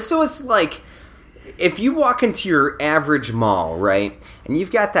 Yo, this was like, if you walk into your average mall, right, and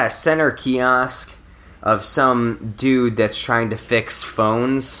you've got that center kiosk of some dude that's trying to fix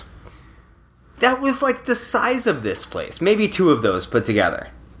phones, that was like the size of this place. Maybe 2 of those put together.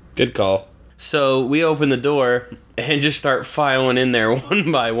 Good call. So we open the door and just start filing in there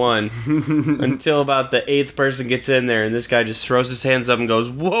one by one until about the 8th person gets in there, and this guy just throws his hands up and goes,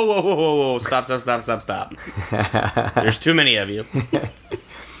 whoa, whoa, whoa, whoa, whoa, stop, stop, stop, stop, stop. There's too many of you.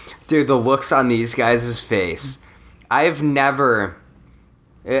 Dude, the looks on these guys' face. I've never...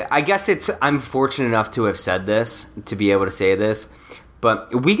 I guess I'm fortunate enough to have said this, to be able to say this,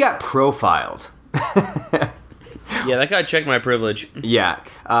 but we got profiled. Yeah, that guy checked my privilege. Yeah.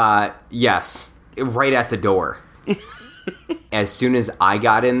 Yes. Right at the door. As soon as I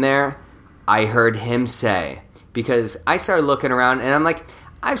got in there, I heard him say, because I started looking around and I'm like,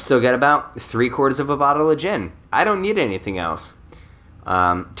 I've still got about 3/4 of a bottle of gin. I don't need anything else.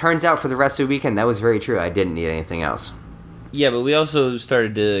 Turns out for the rest of the weekend, that was very true. I didn't need anything else. Yeah, but we also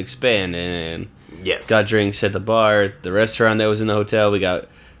started to expand and Yes. got drinks at the bar, the restaurant that was in the hotel. We got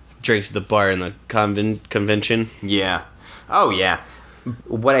drinks at the bar in the convention. Yeah. Oh, yeah.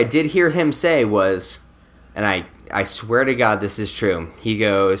 What I did hear him say was, and I swear to God this is true, he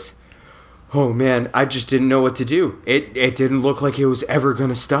goes, oh man, I just didn't know what to do. It didn't look like it was ever going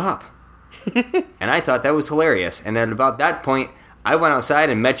to stop. And I thought that was hilarious. And at about that point, I went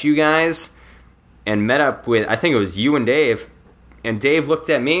outside and met you guys and met up with, I think it was you and Dave. And Dave looked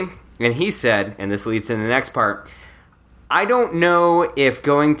at me and he said, and this leads to the next part, I don't know if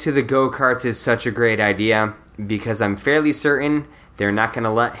going to the go-karts is such a great idea because I'm fairly certain they're not going to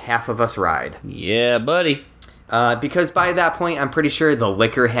let half of us ride. Yeah, buddy. Because by that point, I'm pretty sure the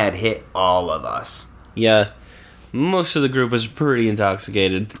liquor had hit all of us. Yeah, most of the group was pretty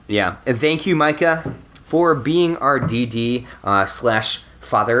intoxicated. Yeah. And thank you, Micah, for being our DD /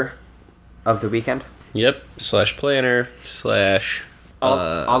 father of the weekend. Yep, /planner /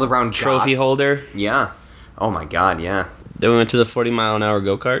 all around trophy God. holder. Yeah. Oh my God, yeah. Then we went to the 40-mile-an-hour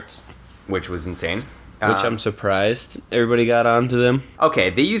go-karts, Which was insane. which I'm surprised everybody got onto them. Okay,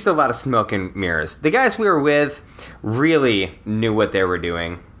 they used a lot of smoke and mirrors. The guys we were with really knew what they were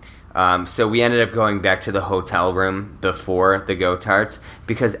doing. So we ended up going back to the hotel room before the go-karts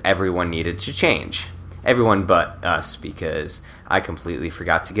because everyone needed to change. Everyone but us, because I completely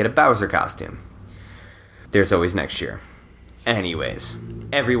forgot to get a Bowser costume. There's always next year. Anyways,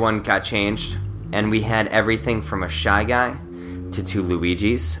 everyone got changed, and we had everything from a Shy Guy to 2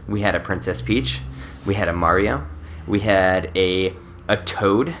 Luigis. We had a Princess Peach. We had a Mario. We had a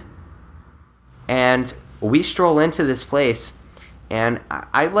Toad. And we stroll into this place, and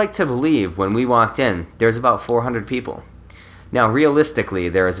I'd like to believe when we walked in, there's about 400 people. Now, realistically,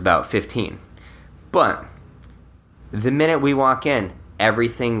 there was about 15. But the minute we walk in,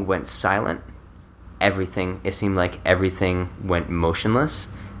 everything went silent. It seemed like everything went motionless.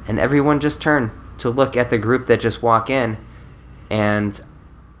 And everyone just turned to look at the group that just walked in. And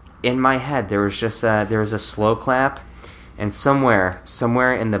in my head, there was a slow clap. And somewhere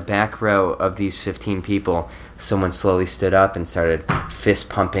in the back row of these 15 people, someone slowly stood up and started fist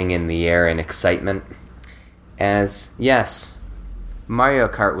pumping in the air in excitement. As, yes, Mario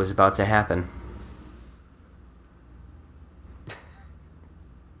Kart was about to happen.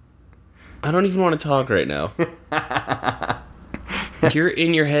 I don't even want to talk right now. Your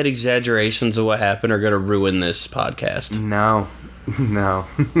in your head exaggerations of what happened are going to ruin this podcast. No.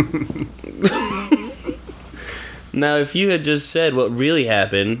 Now, if you had just said what really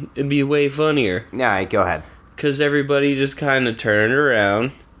happened, it'd be way funnier. All right, go ahead. Because everybody just kind of turned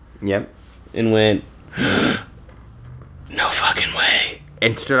around Yep. and went, No fucking way.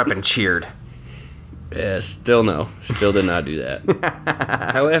 And stood up and cheered. Yeah, still no. Still did not do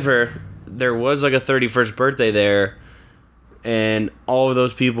that. However, there was like a 31st birthday there, and all of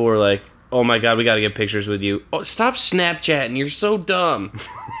those people were like, oh my god, we gotta get pictures with you. Oh, stop Snapchatting, you're so dumb.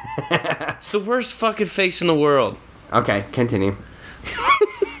 It's the worst fucking face in the world. Okay, continue.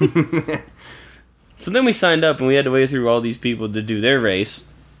 So then we signed up, and we had to wait through all these people to do their race.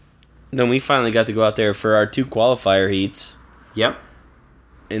 Then we finally got to go out there for our 2 qualifier heats. Yep.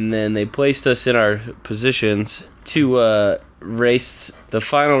 And then they placed us in our positions to race the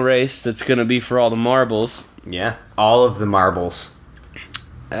final race that's going to be for all the marbles. Yeah, all of the marbles.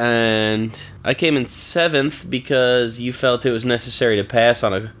 And I came in 7th because you felt it was necessary to pass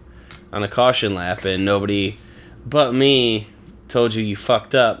on a caution lap, and nobody but me told you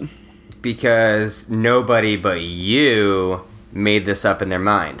fucked up. Because nobody but you made this up in their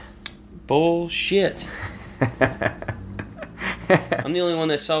mind. Bullshit. I'm the only one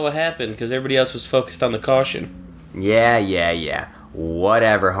that saw what happened because everybody else was focused on the caution. Yeah.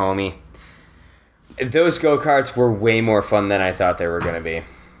 Whatever, homie. Those go-karts were way more fun than I thought they were going to be.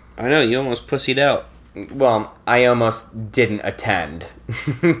 I know, you almost pussied out. Well, I almost didn't attend.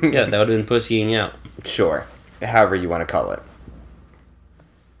 Yeah, that would have been pussying out. Sure. However you want to call it.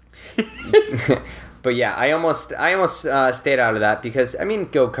 But yeah, I almost stayed out of that because, I mean,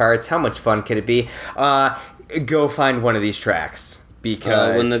 go-karts, how much fun could it be? Go find one of these tracks.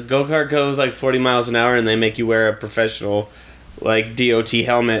 Because when the go-kart goes like 40 miles an hour and they make you wear a professional like DOT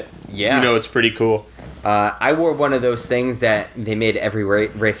helmet, yeah, you know it's pretty cool. I wore one of those things that they made every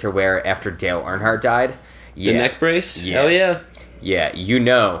racer wear after Dale Earnhardt died. The neck brace? Yeah. Hell yeah. Yeah, you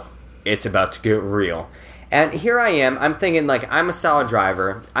know it's about to get real. And here I am. I'm thinking, like, I'm a solid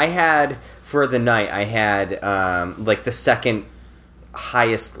driver. I had, for the night, like, the second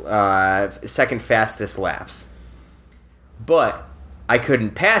fastest laps. But I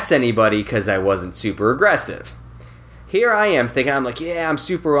couldn't pass anybody because I wasn't super aggressive. Here I am thinking, I'm like, yeah, I'm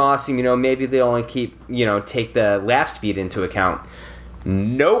super awesome. You know, maybe they'll only take the lap speed into account.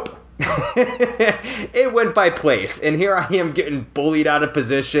 Nope. It went by place, and here I am getting bullied out of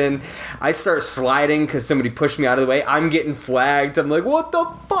position. I start sliding because somebody pushed me out of the way. I'm getting flagged. I'm like, what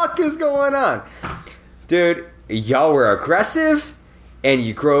the fuck is going on? Dude, y'all were aggressive, and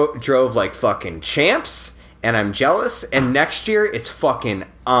you drove like fucking champs, and I'm jealous, and next year, it's fucking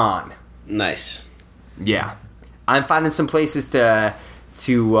on. Nice. Yeah. I'm finding some places to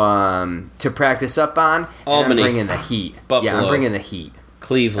practice up on, Albany. and I'm bringing the heat. Buffalo. Yeah, I'm bringing the heat.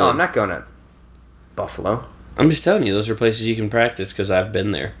 Cleveland. No, I'm not going to Buffalo. I'm just telling you, those are places you can practice because I've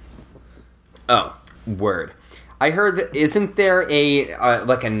been there. Oh, word. I heard that isn't there a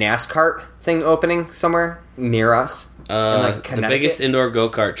like a NASCAR thing opening somewhere near us? In, like, The biggest indoor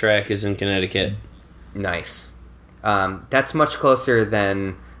go-kart track is in Connecticut. Nice. That's much closer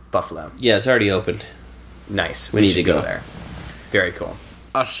than Buffalo. Yeah, it's already opened. Nice. We need to should go there. Very cool.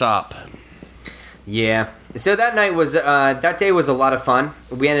 Asop. Yeah. So that day was a lot of fun.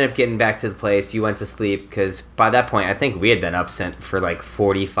 We ended up getting back to the place. You went to sleep because by that point, I think we had been up for like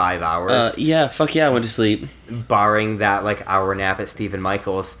 45 hours. Yeah, fuck yeah, I went to sleep. Barring that like hour nap at Stephen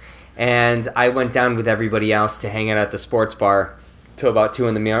Michaels. And I went down with everybody else to hang out at the sports bar till about 2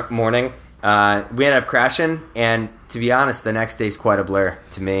 in the morning. We ended up crashing, and to be honest, the next day's quite a blur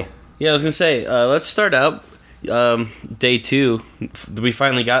to me. Yeah, I was going to say, let's start out day 2. We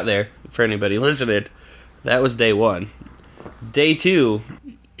finally got there, for anybody listening. That was day 1. Day 2,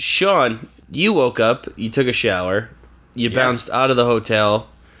 Sean, you woke up, you took a shower, you bounced out of the hotel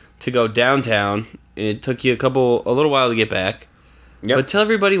to go downtown, and it took you a little while to get back. Yep. But tell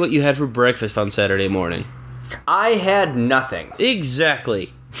everybody what you had for breakfast on Saturday morning. I had nothing.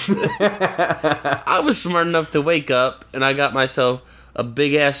 Exactly. I was smart enough to wake up, and I got myself a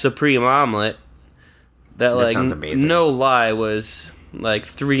big-ass Supreme omelet that like, sounds amazing. No lie, was like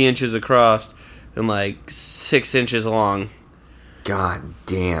 3 inches across and like 6 inches long. God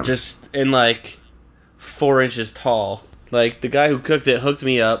damn. Just and like 4 inches tall. Like, the guy who cooked it hooked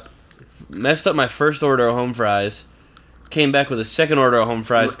me up, messed up my first order of home fries, came back with a second order of home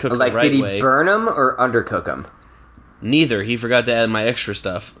fries cooked like, the right way. did he burn them or undercook them? Neither. He forgot to add my extra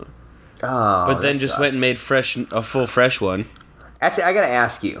stuff. Oh, But then that just sucks. went and made a full fresh one. Actually, I gotta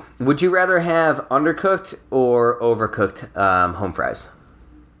ask you: would you rather have undercooked or overcooked home fries?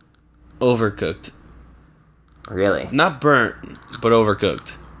 Overcooked. Really? Not burnt, but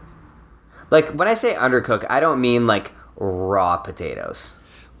overcooked. Like, when I say undercooked, I don't mean like raw potatoes.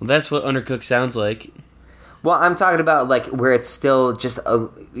 Well, that's what undercooked sounds like. Well, I'm talking about like where it's still just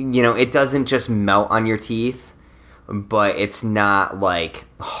it doesn't just melt on your teeth, but it's not like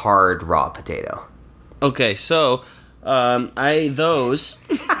hard raw potato. Okay, so those.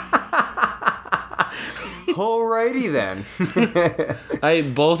 Alrighty then. I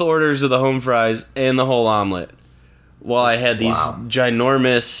ate both orders of the home fries and the whole omelet, while I had these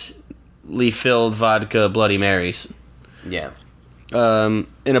ginormously filled vodka Bloody Marys. Yeah. And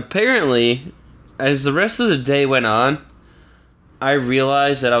apparently, as the rest of the day went on, I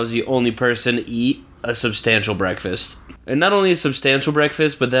realized that I was the only person to eat a substantial breakfast. And not only a substantial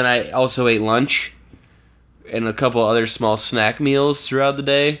breakfast, but then I also ate lunch and a couple other small snack meals throughout the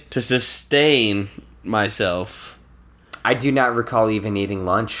day to sustain myself. I do not recall even eating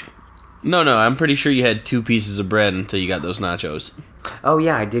lunch. No, I'm pretty sure you had 2 pieces of bread until you got those nachos. Oh,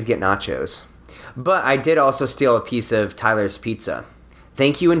 yeah, I did get nachos. But I did also steal a piece of Tyler's pizza.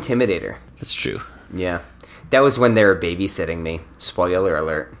 Thank you, Intimidator. That's true. Yeah. That was when they were babysitting me. Spoiler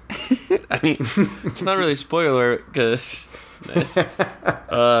alert. I mean, it's not really spoiler because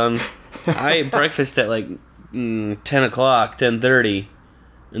I ate breakfast at like 10 o'clock, 10:30,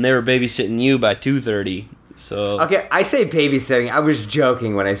 and they were babysitting you by 2:30. So Okay, I say babysitting. I was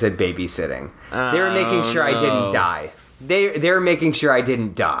joking when I said babysitting. They were making sure I didn't die. They were making sure I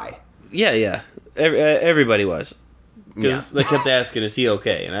didn't die. Yeah. Everybody was. Because Yeah. they kept asking, is he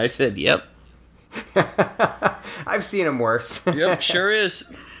okay? And I said, yep. I've seen him worse. Yep, sure is.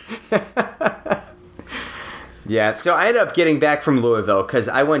 Yeah, so I ended up getting back from Louisville because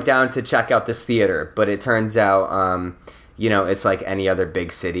I went down to check out this theater, but it turns out, it's like any other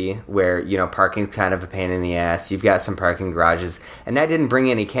big city where, parking's kind of a pain in the ass. You've got some parking garages, and I didn't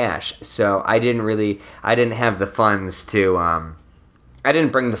bring any cash, so I didn't have the funds to, I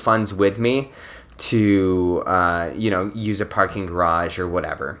didn't bring the funds with me to, use a parking garage or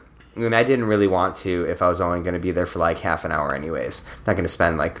whatever. And I didn't really want to if I was only going to be there for like half an hour anyways. Not going to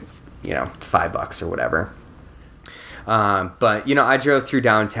spend like, $5 or whatever. But, I drove through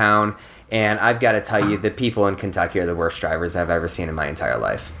downtown, and I've got to tell you, the people in Kentucky are the worst drivers I've ever seen in my entire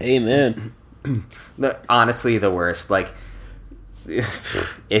life. Amen. Honestly, the worst. Like,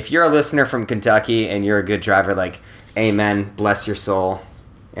 if you're a listener from Kentucky and you're a good driver, like, amen, bless your soul.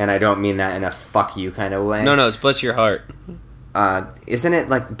 And I don't mean that in a fuck you kind of way. No, it's bless your heart. Isn't it,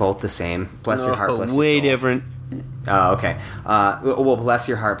 like, both the same? Bless your heart, bless your soul. Way different. Oh, okay. Well, bless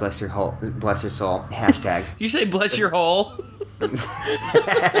your heart, bless your soul. Hashtag. You say bless your hole? What are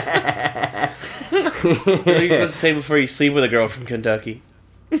you supposed to say before you sleep with a girl from Kentucky?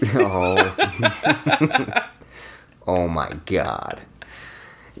 Oh. Oh my God.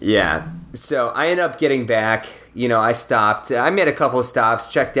 Yeah. So I ended up getting back. I stopped. I made a couple of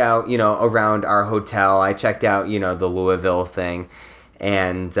stops, checked out, around our hotel. I checked out, the Louisville thing.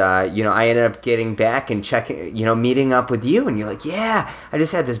 And, I ended up getting back and checking, meeting up with you. And you're like, yeah, I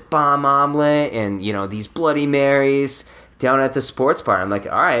just had this bomb omelet and, these Bloody Marys down at the sports bar. I'm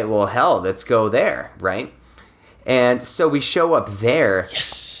like, all right, well, hell, let's go there, right? And so we show up there.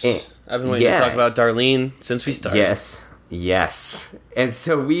 Yes. I've been waiting to talk about Darlene since we started. Yes. And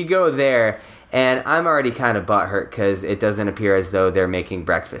so we go there, and I'm already kind of butthurt because it doesn't appear as though they're making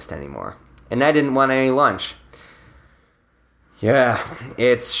breakfast anymore. And I didn't want any lunch. Yeah,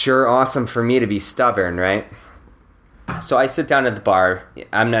 it's sure awesome for me to be stubborn, right? So I sit down at the bar.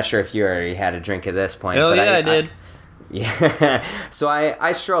 I'm not sure if you already had a drink at this point. Hell yeah, I did. Yeah. So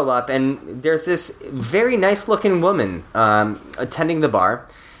I stroll up, and there's this very nice-looking woman attending the bar.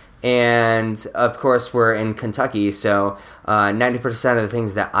 And, of course, we're in Kentucky, so 90% of the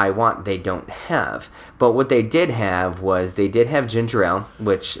things that I want, they don't have. But what they did have was they did have ginger ale,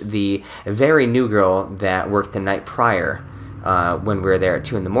 which the very new girl that worked the night prior, when we were there at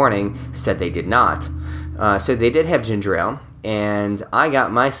 2 in the morning, said they did not. So they did have ginger ale, and I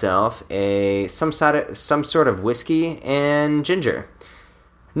got myself some sort of whiskey and ginger.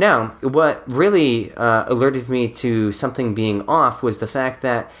 Now, what really alerted me to something being off was the fact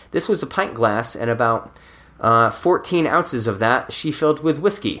that this was a pint glass, and about 14 ounces of that she filled with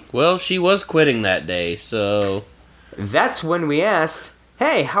whiskey. Well, she was quitting that day, so... That's when we asked,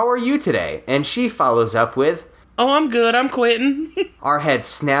 hey, how are you today? And she follows up with, oh, I'm good, I'm quitting. Our heads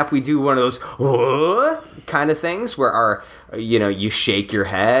snap. We do one of those kind of things where you shake your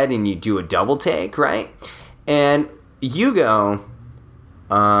head and you do a double take, right? And you go,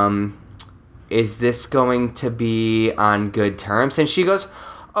 is this going to be on good terms? And she goes,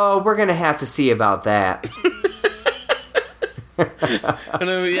 oh, we're going to have to see about that. And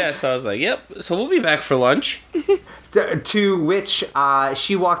then, so I was like, yep, so we'll be back for lunch. To which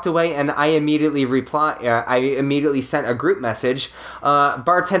she walked away, and I immediately sent a group message.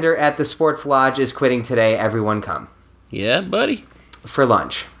 Bartender at the Sports Lodge is quitting today. Everyone come. Yeah, buddy. For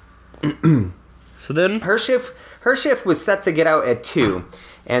lunch. So then Her shift her shift was set to get out at 2,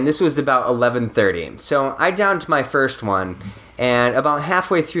 and this was about 11:30. So I downed my first one, and about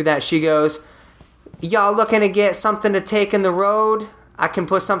halfway through that, she goes, "Y'all looking to get something to take in the road? I can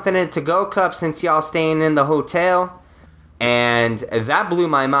put something in to-go cup since y'all staying in the hotel." And that blew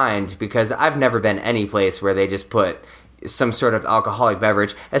my mind because I've never been any place where they just put some sort of alcoholic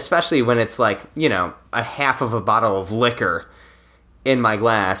beverage, especially when it's like, you know, a half of a bottle of liquor in my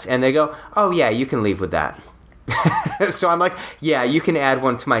glass. And they go, "Oh yeah, you can leave with that." So I'm like, "Yeah, you can add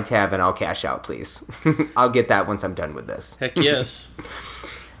one to my tab and I'll cash out, please." I'll get that once I'm done with this. Heck yes.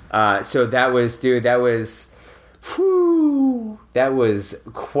 So that was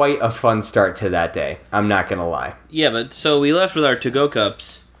quite a fun start to that day. I'm not going to lie. Yeah, but so we left with our to-go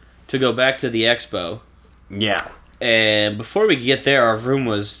cups to go back to the expo. Yeah. And before we could get there, our room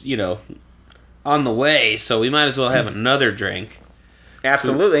was, you know, on the way, so we might as well have another drink.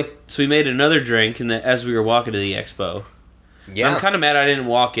 Absolutely. So we made another drink as we were walking to the expo. Yeah. I'm kind of mad I didn't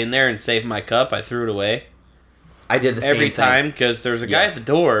walk in there and save my cup. I threw it away. I did the same every thing. time because there was a guy at the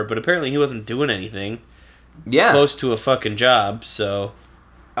door, but apparently he wasn't doing anything. Yeah. Close to a fucking job, so...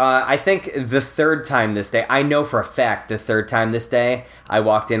 I think the third time this day, I know for a fact the third time this day, I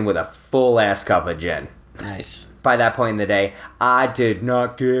walked in with a full-ass cup of gin. Nice. By that point in the day, I did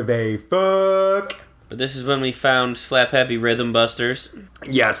not give a fuck. But this is when we found Slap Happy Rhythm Busters.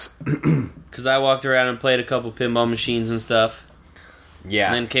 Yes. Because I walked around and played a couple pinball machines and stuff. Yeah.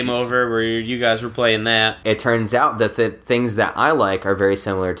 And then came over where you guys were playing that. It turns out that the things that I like are very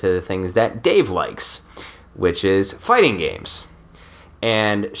similar to the things that Dave likes, which is fighting games.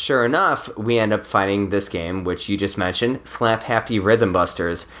 And sure enough, we end up finding this game, which you just mentioned, Slap Happy Rhythm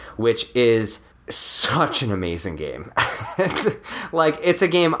Busters, which is such an amazing game. It's a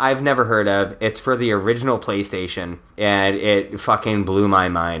game I've never heard of. It's for the original PlayStation, and it fucking blew my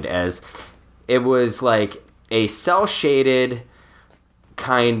mind as it was like a cel-shaded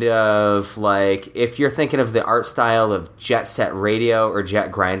kind of like, if you're thinking of the art style of Jet Set Radio or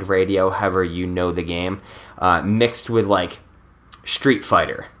Jet Grind Radio, however you know the game, mixed with like Street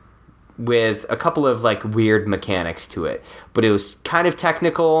Fighter with a couple of like weird mechanics to it, but it was kind of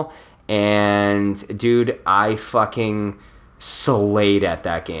technical. And dude, I fucking slayed at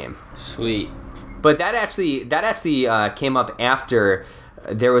that game. Sweet. But that actually came up after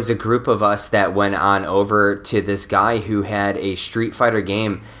there was a group of us that went on over to this guy who had a Street Fighter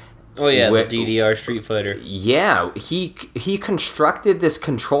game. Oh yeah, the DDR Street Fighter. Yeah, he constructed this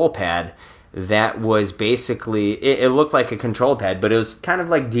control pad that was basically, it looked like a control pad, but it was kind of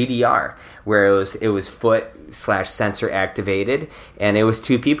like DDR, where it was foot/sensor activated, and it was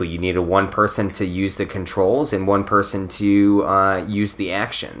two people. You needed one person to use the controls and one person to use the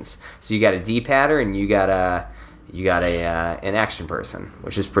actions. So you got a D-padder and you got an action person,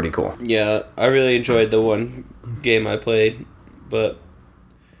 which is pretty cool. Yeah, I really enjoyed the one game I played, but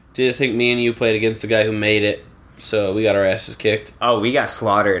I think me and you played against the guy who made it. So we got our asses kicked. Oh, we got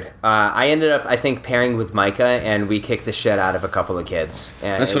slaughtered. I ended up, I think, pairing with Micah, and we kicked the shit out of a couple of kids.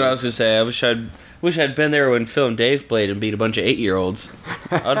 And that's what I was gonna say. I wish I'd been there when Phil and Dave played and beat a bunch of 8-year-olds.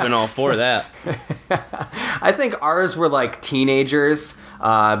 I'd have been all for that. I think ours were like teenagers,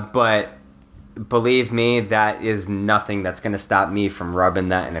 but believe me, that is nothing that's gonna stop me from rubbing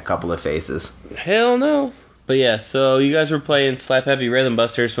that in a couple of faces. Hell no. But yeah, so you guys were playing Slap Happy Rhythm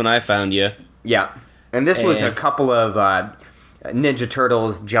Busters when I found you. Yeah. And this was a couple of Ninja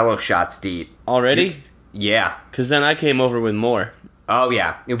Turtles Jello shots deep. Already? Yeah. Because then I came over with more. Oh,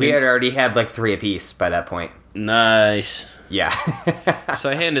 yeah. We had already had like 3 apiece by that point. Nice. Yeah. So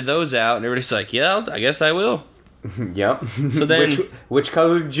I handed those out, and everybody's like, yeah, I guess I will. Yep. So then, which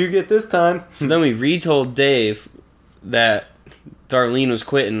color did you get this time? So then we retold Dave that Darlene was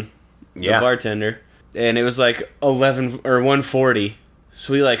quitting, the bartender, and it was like 11 or 1:40.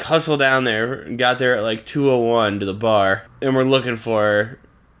 So we like hustled down there and got there at like 2:01 to the bar, and we're looking for her,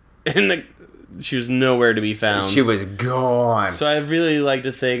 and she was nowhere to be found. She was gone. So I really like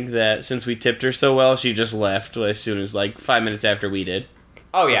to think that since we tipped her so well, she just left as soon as like 5 minutes after we did.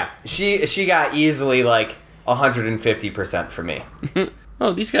 Oh yeah, she got easily like 150% for me.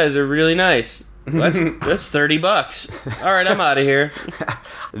 Oh, these guys are really nice. That's $30. All right, I'm out of here.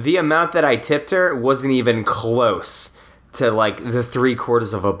 The amount that I tipped her wasn't even close to like the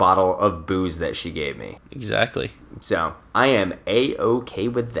 3/4 of a bottle of booze that she gave me. Exactly. So I am A-okay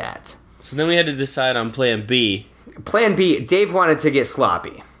with that. So then we had to decide on plan B. Plan B, Dave wanted to get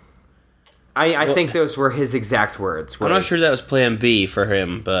sloppy. I think those were his exact words. I'm not sure that was plan B for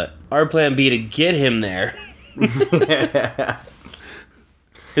him, but our plan B to get him there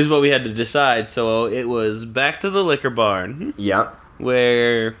is what we had to decide. So it was back to the liquor barn. Yep.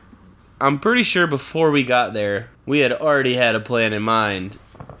 Where I'm pretty sure before we got there, we had already had a plan in mind,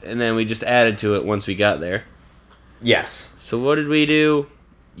 and then we just added to it once we got there. Yes. So what did we do?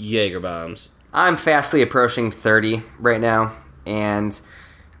 Jaeger bombs. I'm fastly approaching 30 right now, and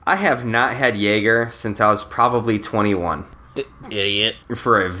I have not had Jaeger since I was probably 21. Idiot.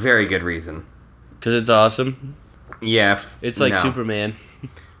 For a very good reason. Because it's awesome. Yeah. It's like no. Superman.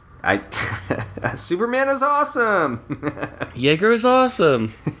 Superman is awesome! Jaeger is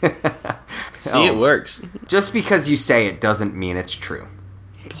awesome. See, it works. Just because you say it doesn't mean it's true.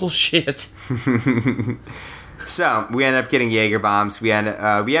 Bullshit. So, we end up getting Jaeger bombs. We end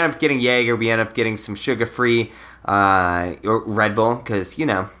up getting Jaeger. We end up getting some sugar-free Red Bull. Because,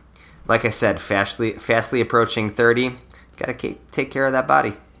 like I said, fastly approaching 30. Gotta take care of that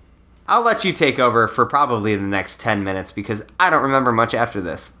body. I'll let you take over for probably the next 10 minutes because I don't remember much after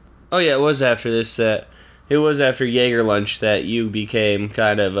this. Oh, yeah, it was after this that... It was after Jaeger lunch that you became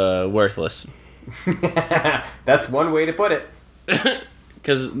kind of worthless. That's one way to put it.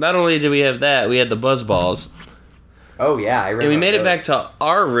 Because not only did we have that, we had the buzz balls. Oh, yeah, I remember. And we made those. it back to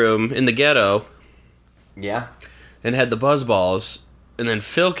our room in the ghetto. Yeah. And had the buzz balls. And then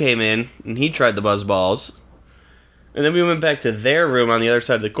Phil came in, and he tried the buzz balls. And then we went back to their room on the other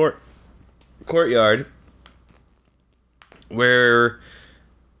side of the courtyard. Where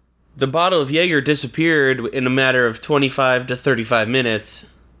the bottle of Jaeger disappeared in a matter of 25 to 35 minutes.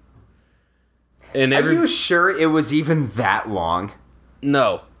 And Are you sure it was even that long?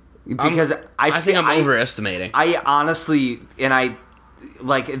 No. Because I think I'm overestimating. I honestly,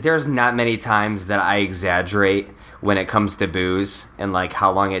 there's not many times that I exaggerate when it comes to booze and,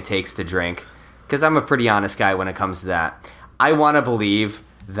 how long it takes to drink. Because I'm a pretty honest guy when it comes to that. I want to believe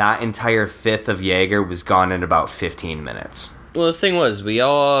that entire fifth of Jaeger was gone in about 15 minutes. Well, the thing was, we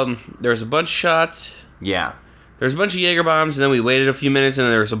all, there was a bunch of shots. Yeah. There was a bunch of Jaeger bombs, and then we waited a few minutes, and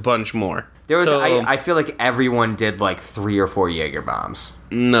then there was a bunch more. There was, I feel like everyone did 3 or 4 Jaeger bombs.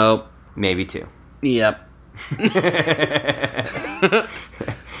 Nope. Maybe 2. Yep.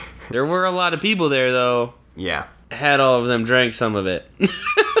 There were a lot of people there, though. Yeah. Had all of them drank some of it.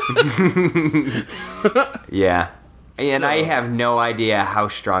 Yeah. And I have no idea how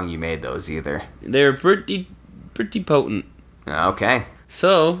strong you made those either. They were pretty potent. Okay.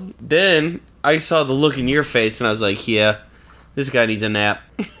 So, then, I saw the look in your face, and I was like, yeah, this guy needs a nap.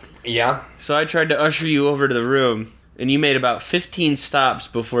 Yeah. So I tried to usher you over to the room, and you made about 15 stops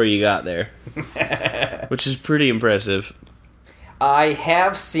before you got there. Which is pretty impressive. I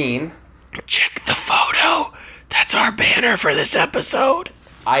have seen... Check the photo. That's our banner for this episode.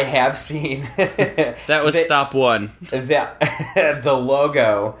 I have seen... That was stop one. The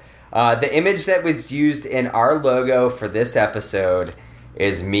logo. The image that was used in our logo for this episode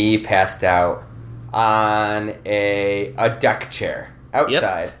is me passed out on a deck chair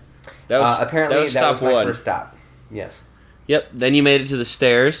outside. Yep. That was my first stop. Yes. Yep. Then you made it to the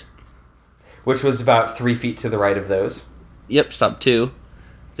stairs. Which was about 3 feet to the right of those. Yep, stop 2.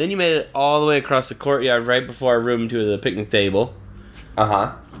 Then you made it all the way across the courtyard right before our room to the picnic table.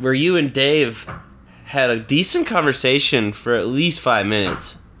 Uh-huh. Where you and Dave had a decent conversation for at least 5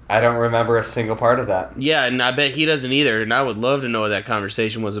 minutes. I don't remember a single part of that. Yeah, and I bet he doesn't either, and I would love to know what that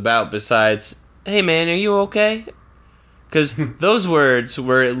conversation was about besides, hey man, are you okay? Because those words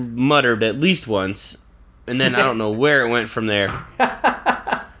were muttered at least once, and then I don't know where it went from there.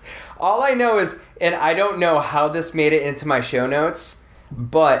 All I know is, and I don't know how this made it into my show notes,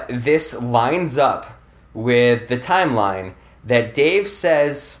 but this lines up with the timeline that Dave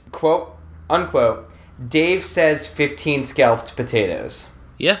says, quote, unquote, Dave says 15 scalped potatoes.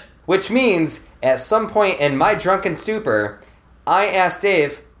 Yeah. Which means, at some point in my drunken stupor, I asked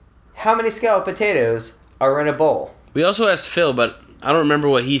Dave, how many scalloped potatoes are in a bowl? We also asked Phil, but I don't remember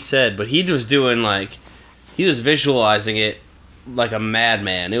what he said, but he was doing he was visualizing it like a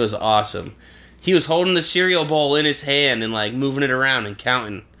madman. It was awesome. He was holding the cereal bowl in his hand and moving it around and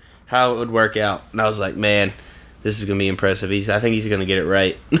counting how it would work out. And I was like, man, this is going to be impressive. I think he's going to get it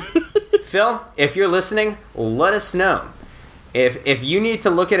right. Phil, if you're listening, let us know. If you need to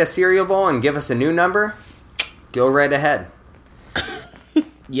look at a cereal bowl and give us a new number, go right ahead.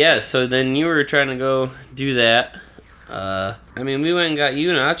 Yeah, so then you were trying to go do that. We went and got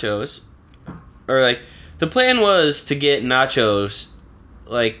you nachos. Or, the plan was to get nachos,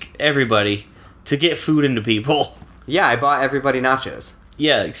 everybody, to get food into people. Yeah, I bought everybody nachos.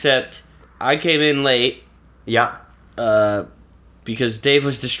 Yeah, except I came in late. Yeah. Because Dave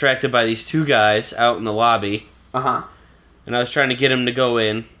was distracted by these 2 guys out in the lobby. Uh-huh. And I was trying to get him to go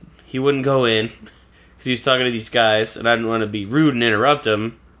in. He wouldn't go in because he was talking to these guys, and I didn't want to be rude and interrupt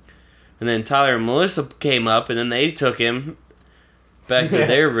him. And then Tyler and Melissa came up, and then they took him. back to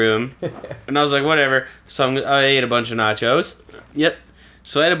their room. And I was like, whatever. So I ate a bunch of nachos. Yep.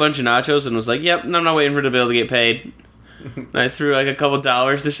 So I had a bunch of nachos and was like, yep, I'm not waiting for the bill to get paid. And I threw like a couple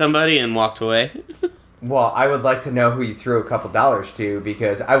dollars to somebody and walked away. Well, I would like to know who you threw a couple dollars to,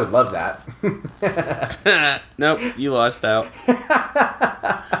 because I would love that. Nope, you lost out.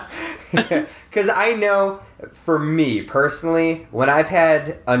 Because I know, for me personally, when I've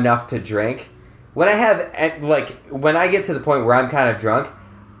had enough to drink, when I get to the point where I'm kind of drunk,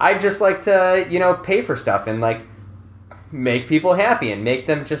 I just like to, pay for stuff and, make people happy and make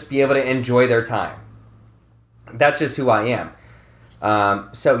them just be able to enjoy their time. That's just who I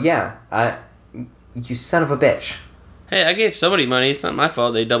am. So, yeah, you son of a bitch. Hey, I gave somebody money. It's not my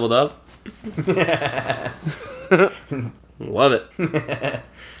fault. They doubled up. Love it.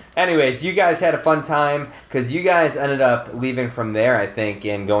 Anyways, you guys had a fun time, because you guys ended up leaving from there, I think,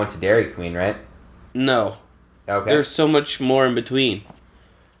 and going to Dairy Queen, right? No. Okay. There's so much more in between.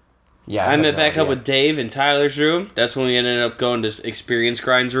 Yeah, I met back up with Dave in Tyler's room. That's when we ended up going to Experience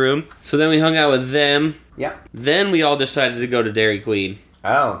Grind's room. So then we hung out with them. Yeah. Then we all decided to go to Dairy Queen.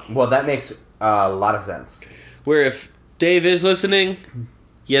 Oh, well, that makes a lot of sense. Where if Dave is listening,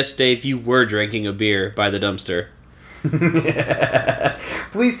 yes, Dave, you were drinking a beer by the dumpster.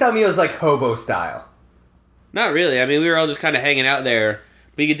 Please tell me it was like hobo style. Not really. I mean, we were all just kind of hanging out there.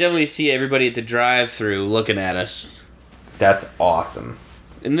 But you could definitely see everybody at the drive-thru looking at us. That's awesome.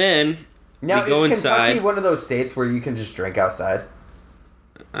 And then Now, we go is inside. Kentucky one of those states where you can just drink outside?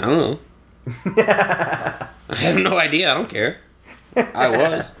 I don't know. I have no idea. I don't care. I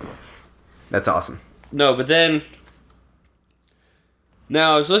was. That's awesome. No, but then...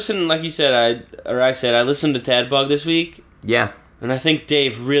 Now, I was listening, like you said, I said, I listened to Tadbug this week. Yeah. And I think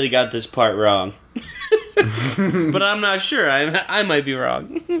Dave really got this part wrong. But I'm not sure. I might be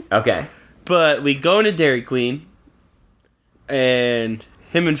wrong. Okay. But we go into Dairy Queen, and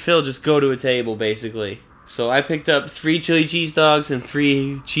him and Phil just go to a table, basically. So I picked up 3 chili cheese dogs and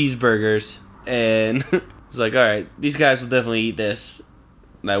 3 cheeseburgers, and I was like, alright, these guys will definitely eat this.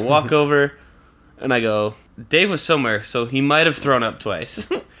 And I walk over, and I go, Dave was somewhere, so he might have thrown up twice.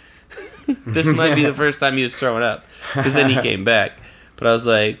 This might be the first time he was throwing up, because then he came back. But I was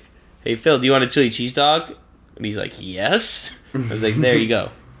like, hey, Phil, do you want a chili cheese dog? And he's like, yes. I was like, there you go.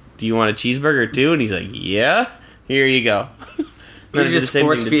 Do you want a cheeseburger too? And he's like, yeah. Here you go. You're just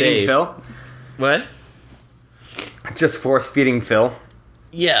force-feeding Phil? What? Just force-feeding Phil?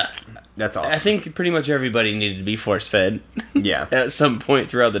 Yeah. That's awesome. I think pretty much everybody needed to be force-fed. Yeah. At some point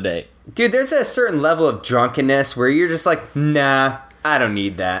throughout the day. Dude, there's a certain level of drunkenness where you're just like, nah, I don't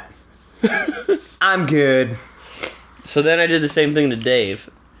need that. I'm good. So then I did the same thing to Dave.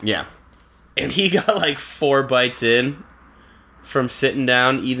 Yeah. And he got like 4 bites in from sitting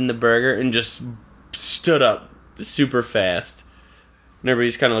down, eating the burger, and just stood up super fast. And everybody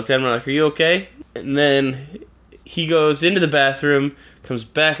just kind of looked at him like, are you okay? And then he goes into the bathroom, comes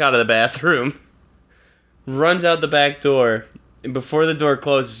back out of the bathroom, runs out the back door, and before the door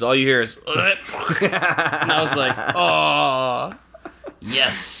closes, all you hear is, and I was like, oh,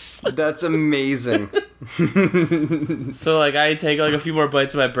 yes. That's amazing. So, like, I take, like, a few more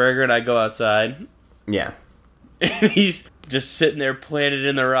bites of my burger, and I go outside. Yeah. And he's just sitting there planted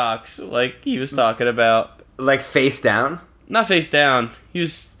in the rocks, like he was talking about. Like face down? Not face down. He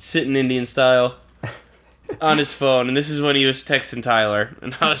was sitting Indian style on his phone, and this is when he was texting Tyler.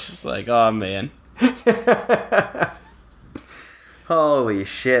 And I was just like, oh, man. Holy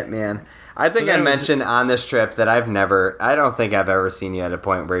shit, man. I think I mentioned on this trip that I don't think I've ever seen you at a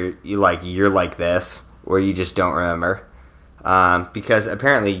point where you're like this, where you just don't remember. Because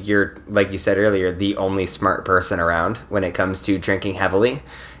apparently you're, like you said earlier, the only smart person around when it comes to drinking heavily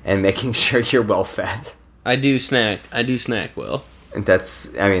and making sure you're well fed. I do snack, Will. And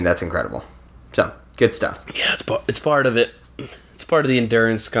that's incredible. So, good stuff. Yeah, it's part of it. It's part of the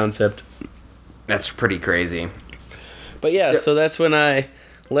endurance concept. That's pretty crazy. But yeah, so that's when I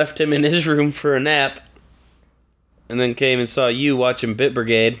left him in his room for a nap, and then came and saw you watching Bit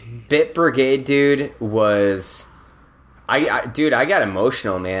Brigade. Bit Brigade, dude, was... I got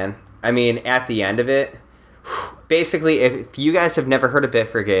emotional, man. I mean, at the end of it, basically, if you guys have never heard of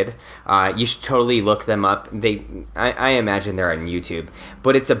Bit Brigade, you should totally look them up. I imagine they're on YouTube,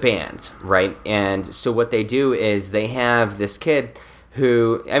 but it's a band, right? And so what they do is they have this kid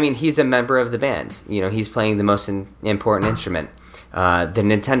who, I mean, he's a member of the band. You know, he's playing the most important instrument, the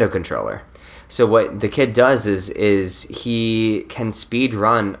Nintendo controller. So what the kid does is he can speed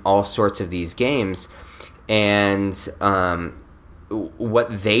run all sorts of these games. And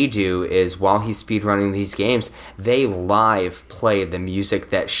what they do is, while he's speedrunning these games, they live play the music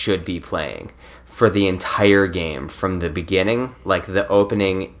that should be playing for the entire game, from the beginning, like the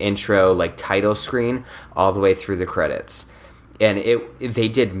opening intro, like title screen, all the way through the credits. And they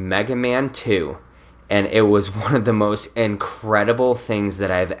did Mega Man 2, and it was one of the most incredible things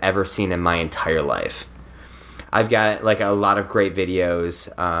that I've ever seen in my entire life. I've got like a lot of great videos.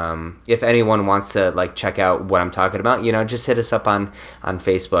 If anyone wants to like check out what I'm talking about, just hit us up on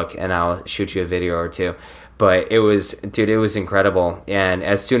Facebook and I'll shoot you a video or two. But it was incredible. And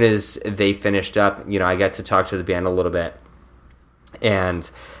as soon as they finished up, I got to talk to the band a little bit. And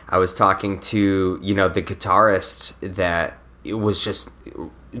I was talking to, the guitarist that was just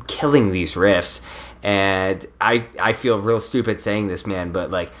killing these riffs. And I feel real stupid saying this, man,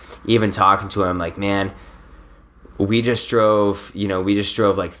 but like even talking to him, like, man, we just drove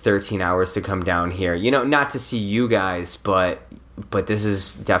like 13 hours to come down here, not to see you guys, but this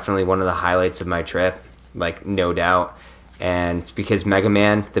is definitely one of the highlights of my trip, like no doubt. And because the Mega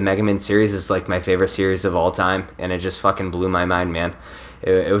Man series is like my favorite series of all time, and it just fucking blew my mind, man.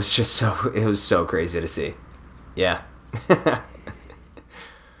 It was so crazy to see. Yeah.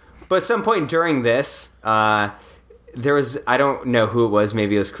 But at some point during this, there was, I don't know who it was,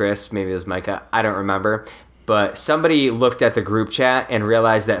 maybe it was Chris, maybe it was Micah, I don't remember. But somebody looked at the group chat and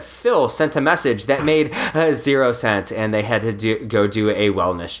realized that Phil sent a message that made 0 sense, and they had to go do a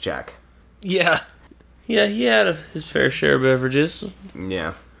wellness check. Yeah, he had his fair share of beverages.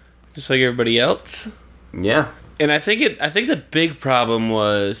 Yeah, just like everybody else. Yeah, and I think the big problem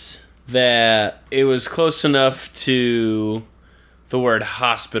was that it was close enough to the word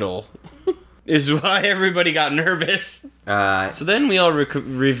hospital. Is why everybody got nervous. So then we all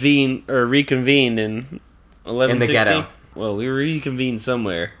reconvened in 1160. In the ghetto. Well, we reconvened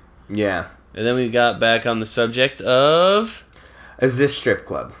somewhere. Yeah. And then we got back on the subject of... Is this strip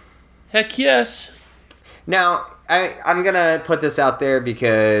club? Heck yes. Now, I'm going to put this out there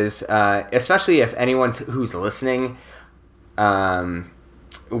because, especially if anyone who's listening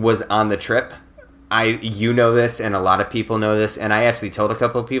was on the trip, you know this and a lot of people know this, and I actually told a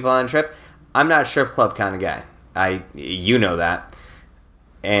couple of people on the trip, I'm not a strip club kind of guy. You know that.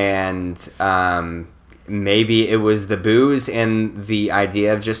 And maybe it was the booze and the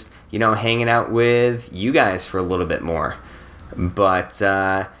idea of just, hanging out with you guys for a little bit more. But,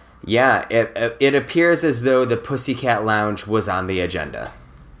 yeah, it appears as though the Pussycat Lounge was on the agenda.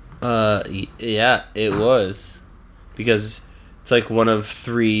 Yeah, it was. Because it's like one of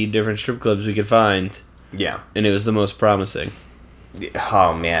 3 different strip clubs we could find. Yeah. And it was the most promising.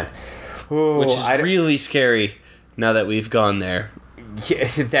 Oh, man. Ooh, which is really scary now that we've gone there. Yeah,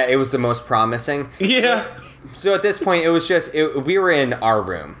 that it was the most promising. Yeah. So at this point, it was just we were in our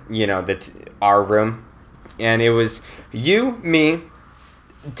room, our room, and it was you, me,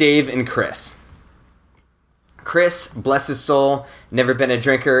 Dave, and Chris. Chris, bless his soul, never been a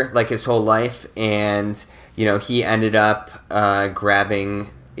drinker like his whole life, and he ended up grabbing.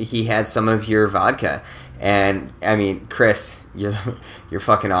 He had some of your vodka. And I mean, Chris, you're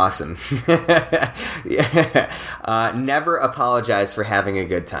fucking awesome. Yeah. Never apologize for having a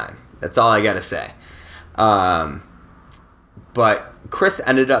good time. That's all I gotta say. But Chris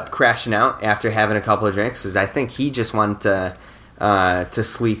ended up crashing out after having a couple of drinks because I think he just wanted to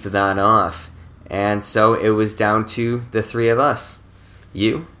sleep that off. And so it was down to the 3 of us,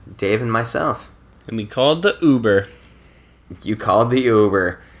 you, Dave, and myself. And we called the Uber. You called the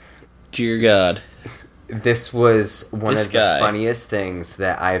Uber. Dear God. This was one of the funniest things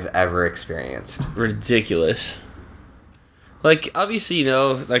that I've ever experienced. Ridiculous. Like, obviously,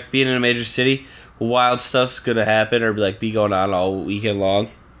 like being in a major city, wild stuff's gonna happen or be going on all weekend long.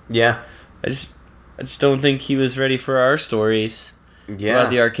 Yeah. I just don't think he was ready for our stories. Yeah. About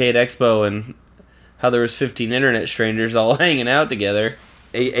the arcade expo and how there was 15 internet strangers all hanging out together.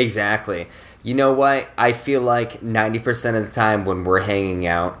 Exactly. You know what? I feel like 90% of the time when we're hanging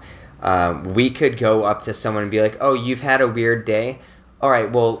out, we could go up to someone and be like, oh, you've had a weird day? All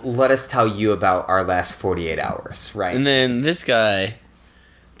right, well, let us tell you about our last 48 hours, right? And then this guy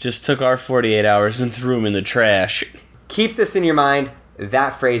just took our 48 hours and threw them in the trash. Keep this in your mind.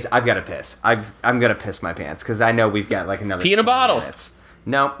 That phrase, I've got to piss. I'm going to piss my pants because I know we've got like another pee in a bottle. Minutes.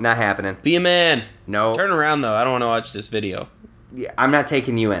 Nope, not happening. Be a man. No. Turn around, though. I don't want to watch this video. Yeah, I'm not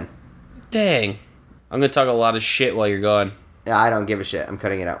taking you in. Dang. I'm going to talk a lot of shit while you're gone. I don't give a shit. I'm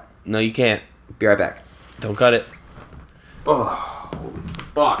cutting it out. No, you can't. Be right back. Don't cut it. Oh, holy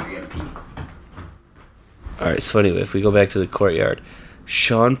fuck, I gotta pee. Alright, so anyway, if we go back to the courtyard,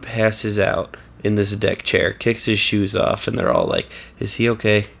 Sean passes out in this deck chair, kicks his shoes off, and they're all like, is he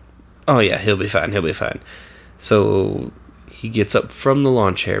okay? Oh yeah, he'll be fine. So he gets up from the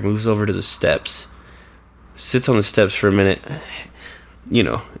lawn chair, moves over to the steps, sits on the steps for a minute,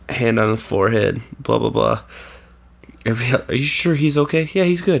 hand on the forehead, blah, blah, blah. Are you sure he's okay? Yeah,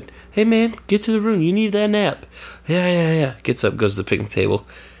 he's good. Hey, man, get to the room. You need that nap. Yeah. Gets up, goes to the picnic table.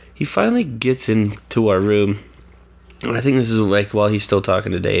 He finally gets into our room. And I think this is like while he's still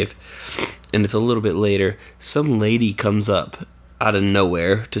talking to Dave. And it's a little bit later. Some lady comes up out of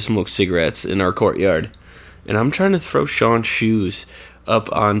nowhere to smoke cigarettes in our courtyard. And I'm trying to throw Sean's shoes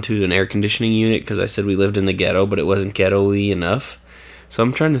up onto an air conditioning unit because I said we lived in the ghetto, but it wasn't ghetto-y enough. So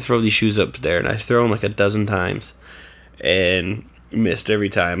I'm trying to throw these shoes up there, and I throw them like a dozen times. And missed every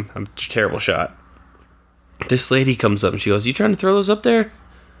time. I'm a terrible shot. This lady comes up and she goes, "You trying to throw those up there?"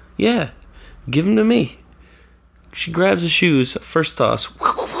 "Yeah, give them to me." She grabs the shoes, first toss,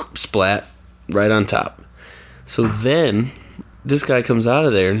 splat, right on top. So then this guy comes out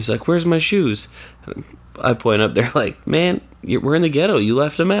of there and he's like, "Where's my shoes?" I point up there like, "Man, we're in the ghetto. You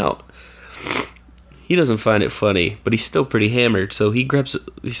left them out." He doesn't find it funny, but he's still pretty hammered. So he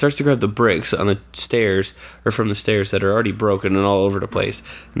starts to grab the bricks on the stairs, or from the stairs that are already broken and all over the place.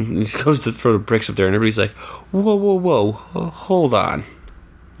 And he goes to throw the bricks up there, and everybody's like, whoa, hold on.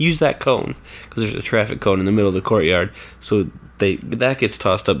 Use that cone, because there's a traffic cone in the middle of the courtyard. So that gets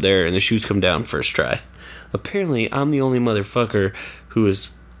tossed up there, and the shoes come down first try. Apparently, I'm the only motherfucker who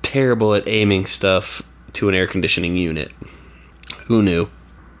is terrible at aiming stuff to an air conditioning unit. Who knew?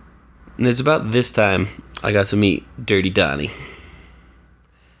 And it's about this time I got to meet Dirty Donnie,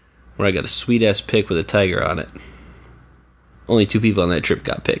 where I got a sweet-ass pic with a tiger on it. Only 2 people on that trip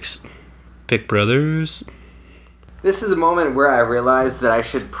got pics. Pic brothers. This is a moment where I realized that I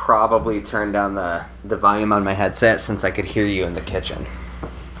should probably turn down the volume on my headset since I could hear you in the kitchen.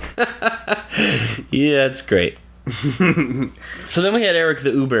 Yeah, it's great. So then we had Eric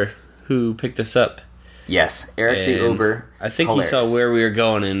the Uber, who picked us up. Yes, Eric the Uber. I think Hilarious. he saw where we were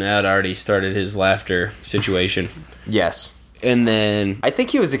going and had already started his laughter situation. Yes. And then I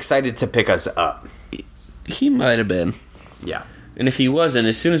think he was excited to pick us up. he might have been. Yeah. And if he wasn't,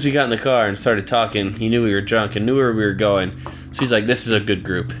 as soon as we got in the car and started talking, he knew we were drunk and knew where we were going. So he's like, "This is a good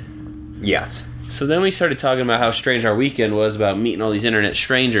group." Yes. So then we started talking about how strange our weekend was, about meeting all these internet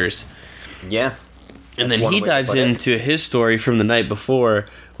strangers. Yeah. And then One he way to dives put it. into his story from the night before,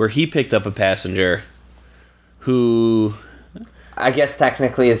 where he picked up a passenger who, I guess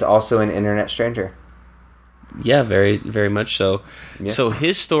technically is also an internet stranger. yeah, very, very much so. Yeah. So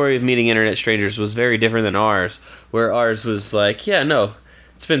his story of meeting internet strangers was very different than ours, where ours was like, "Yeah, no,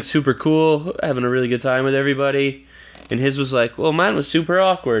 it's been super cool, having a really good time with everybody." And his was like, "Well, mine was super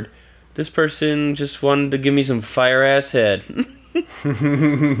awkward. This person just wanted to give me some fire-ass head."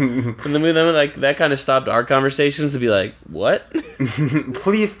 And then like, that kind of stopped our conversations to be like, "What?"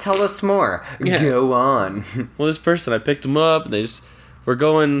 Please tell us more. Yeah. Go on. Well, this person, I picked them up, and we're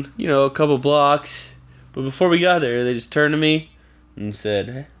going, a couple blocks. But before we got there, they just turned to me and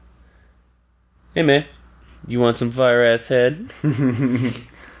said, "Hey, man, you want some fire-ass head?"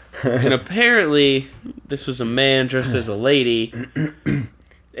 And apparently, this was a man dressed as a lady.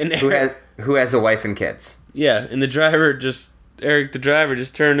 And Who has a wife and kids. yeah, and Eric the driver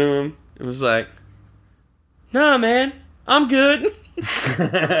just turned to him and was like, "Nah, man, I'm good." Dude,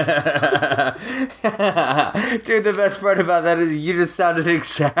 the best part about that is you just sounded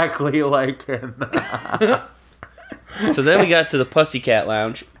exactly like him. So then we got to the Pussycat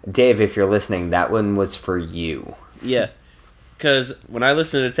Lounge. Dave, if you're listening, that one was for you. Yeah. Because when I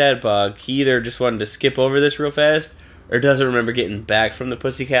listened to Tadpog, he either just wanted to skip over this real fast or doesn't remember getting back from the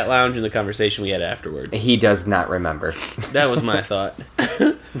Pussycat Lounge and the conversation we had afterwards. He does not remember. That was my thought.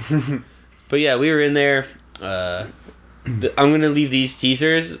 But yeah, we were in there. I'm going to leave these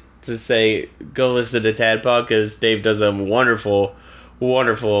teasers to say, go listen to Tadpog, because Dave does a wonderful,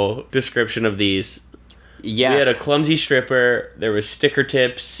 wonderful description of these. Yeah. We had a clumsy stripper, there was sticker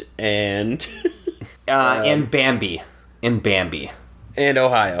tips, and... in Bambi. And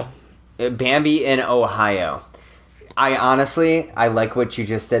Ohio. Bambi in Ohio. I like what you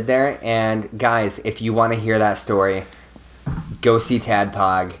just did there. And guys, if you want to hear that story, go see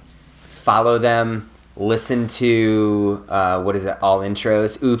Tadpog. Follow them. Listen to, All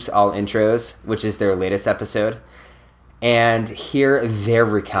Intros? Oops, All Intros, which is their latest episode. And hear their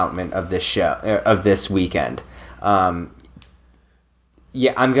recounting of this show, of this weekend. Yeah,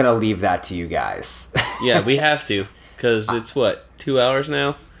 I'm going to leave that to you guys. Yeah, we have to. Because it's, 2 hours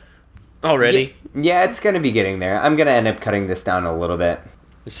now? Already? Yeah, it's going to be getting there. I'm going to end up cutting this down a little bit.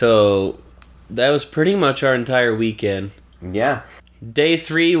 So, that was pretty much our entire weekend. Yeah. Day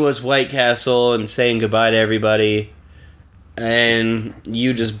 3 was White Castle and saying goodbye to everybody. And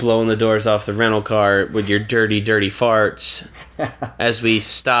you just blowing the doors off the rental car with your dirty, dirty farts. As we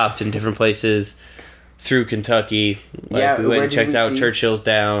stopped in different places. through Kentucky. Like, Yeah, we where went and did checked we out see- Churchill's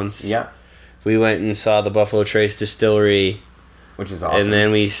Downs. Yeah, We went and saw the Buffalo Trace Distillery. which is awesome. And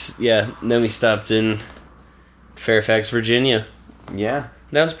then we stopped in Fairfax, Virginia. yeah,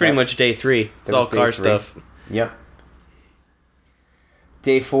 That was pretty That- much day 3. It's that all was day car 3. stuff. yep.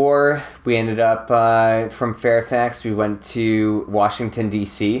 Day 4, we ended up from Fairfax. We went to Washington,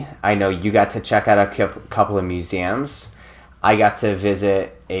 D.C. I know you got to check out a couple of museums. I got to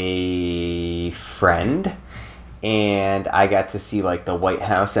visit a friend, and I got to see like the White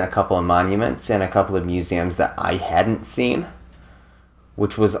House and a couple of monuments and a couple of museums that I hadn't seen,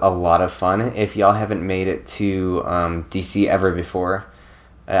 which was a lot of fun. If y'all haven't made it to DC ever before,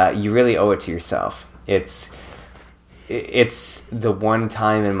 you really owe it to yourself. It's the one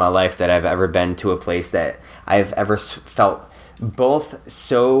time in my life that I've ever been to a place that I've ever felt both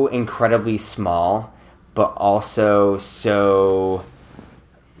so incredibly small, but also so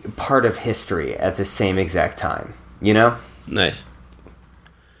part of history at the same exact time. You know? Nice.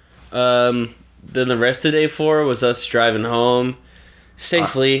 Then the rest of day 4 was us driving home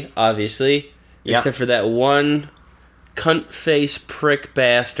safely, obviously, yeah. except for that one cunt face prick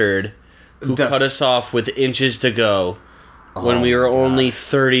bastard who cut us off with inches to go when we were only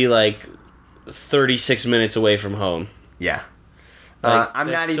 36 minutes away from home. Yeah. Like, I'm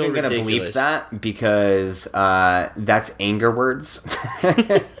not that's so even going to bleep ridiculous. that because that's anger words.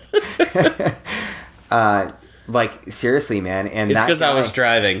 Like, seriously, man. And It's that because I guy- was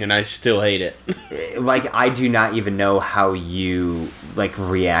driving and I still hate it. like, I do not even know how you like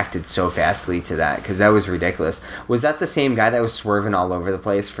reacted so fastly to that because that was ridiculous. Was that the same guy that was swerving all over the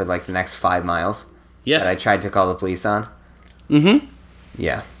place for like the next 5 miles that I Yeah. tried to call the police on? Mm-hmm.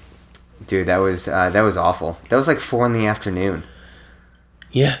 Yeah, dude, that was awful. That was like 4 p.m.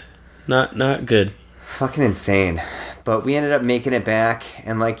 Yeah. Not good. Fucking insane. But we ended up making it back,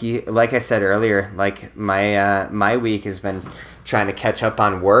 and like I said earlier, like my week has been trying to catch up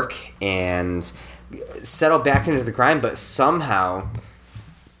on work and settle back into the grind, but somehow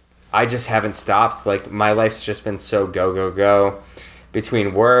I just haven't stopped. Like, my life's just been so go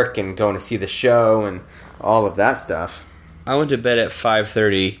between work and going to see the show and all of that stuff. I went to bed at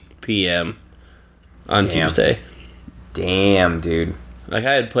 5:30 p.m. on Damn. Tuesday. Damn, dude. Like,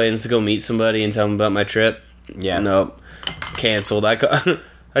 I had plans to go meet somebody and tell them about my trip. Yeah. Nope. Canceled. I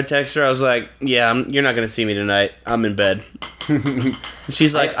texted her. I was like, yeah, you're not going to see me tonight. I'm in bed. And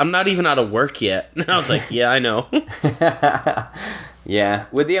she's like, I'm not even out of work yet. And I was like, yeah, I know. Yeah,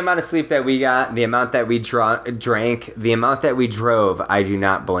 with the amount of sleep that we got, the amount that we drank, the amount that we drove, I do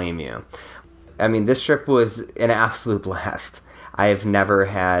not blame you. I mean, this trip was an absolute blast. I have never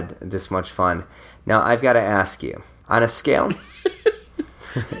had this much fun. Now, I've got to ask you, on a scale...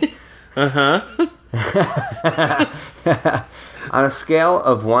 on a scale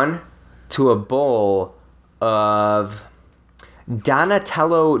of 1 to a bowl of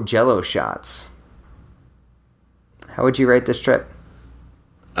Donatello Jello shots, how would you rate this trip?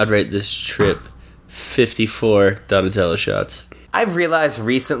 I'd rate this trip 54 Donatello shots. I've realized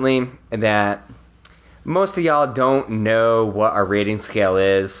recently that most of y'all don't know what our rating scale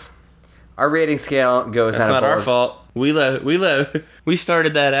is. Our rating scale goes That's on a not bowl our of- fault. We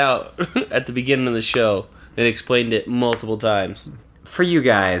started that out at the beginning of the show and explained it multiple times. For you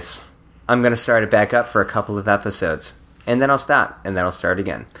guys, I'm going to start it back up for a couple of episodes. And then I'll stop. And then I'll start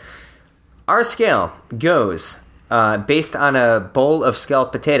again. Our scale goes based on a bowl of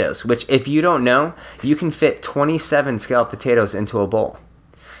scalloped potatoes, which, if you don't know, you can fit 27 scalloped potatoes into a bowl.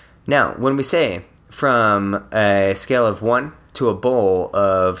 Now, when we say from a scale of 1 to a bowl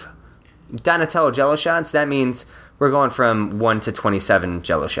of Donatello Jello shots, that means we're going from 1 to 27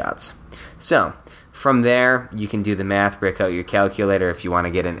 Jello shots. So, from there, you can do the math, break out your calculator if you want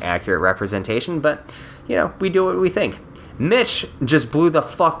to get an accurate representation, but, you know, we do what we think. Mitch just blew the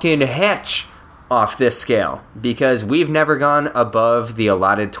fucking hatch off this scale because we've never gone above the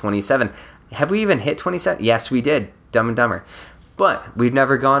allotted 27. Have we even hit 27? Yes, we did. Dumb and Dumber. But we've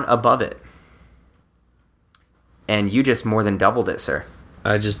never gone above it. And you just more than doubled it, sir.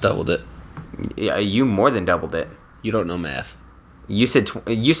 I just doubled it. Yeah, you more than doubled it. You don't know math. You said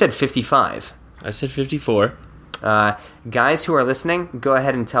 55. I said 54. Guys who are listening, go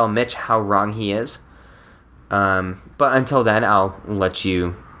ahead and tell Mitch how wrong he is. But until then, I'll let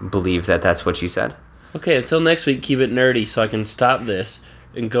you believe that that's what you said. Okay, until next week, keep it nerdy so I can stop this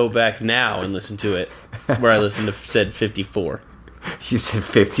and go back now and listen to it where I said 54. You said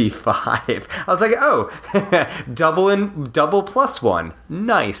 55. I was like, oh, double plus 1.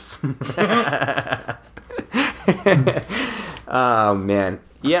 Nice. Oh, man.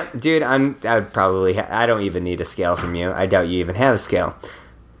 Yep, dude, I would probably, I don't even need a scale from you. I doubt you even have a scale.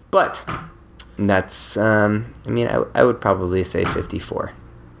 But That's, I would probably say 54.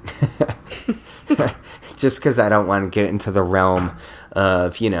 Just because I don't want to get into the realm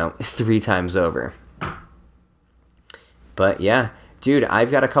of, 3 times over. But yeah, dude,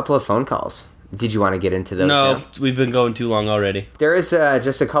 I've got a couple of phone calls. Did you want to get into those? No, now? we've been going too long already. There is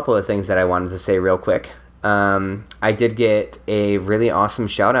just a couple of things that I wanted to say real quick. I did get a really awesome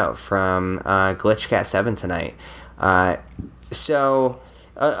shout out from GlitchCat7 tonight. So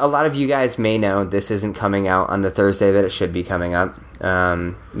a lot of you guys may know this isn't coming out on the Thursday that it should be coming up.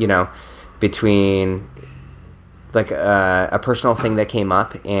 Between like a personal thing that came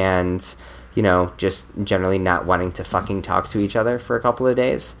up and just generally not wanting to fucking talk to each other for a couple of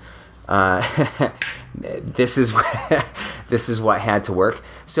days. This is what had to work.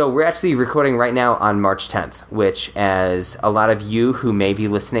 So we're actually recording right now on March 10th, which, as a lot of you who may be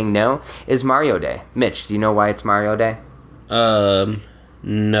listening know, is Mario Day. Mitch, do you know why it's Mario Day?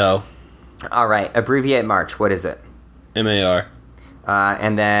 No. All right, abbreviate March. What is it? MAR.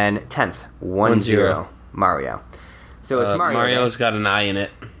 And then 10th, 10, Mario. So it's Mario Mario's Day. got an I in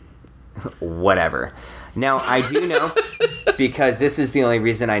it. Whatever. Now, I do know, because this is the only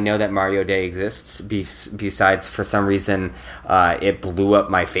reason I know that Mario Day exists, besides for some reason it blew up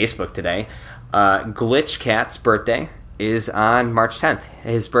my Facebook today. Glitch Cat's birthday is on March 10th.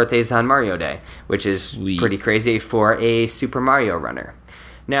 His birthday is on Mario Day, which is pretty crazy for a Super Mario runner.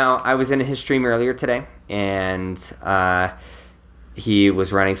 Now, I was in his stream earlier today, and he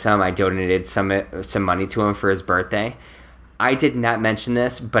was running some. I donated some money to him for his birthday. I did not mention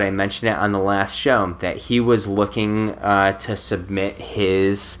this, but I mentioned it on the last show, that he was looking to submit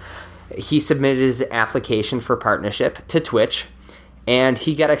he submitted his application for partnership to Twitch, and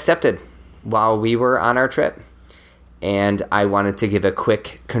he got accepted while we were on our trip. And I wanted to give a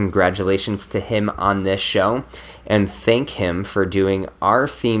quick congratulations to him on this show and thank him for doing our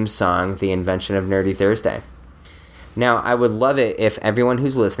theme song, The Invention of Nerdy Thursday. Now, I would love it if everyone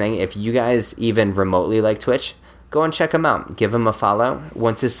who's listening, if you guys even remotely like Twitch, go and check him out. Give him a follow.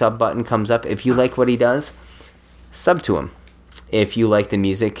 Once his sub button comes up, if you like what he does, sub to him. If you like the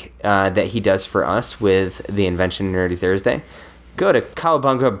music that he does for us with The Invention of Nerdy Thursday, go to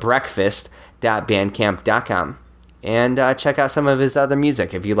cowabungabreakfast.bandcamp.com and check out some of his other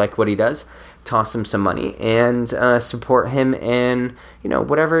music. If you like what he does, toss him some money and support him in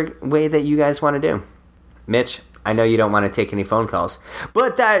whatever way that you guys want to do. Mitch, I know you don't want to take any phone calls,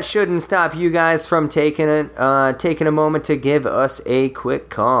 but that shouldn't stop you guys from taking a moment to give us a quick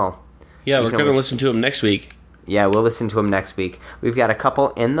call. Yeah, we're going to listen to him next week. Yeah, we'll listen to him next week. We've got a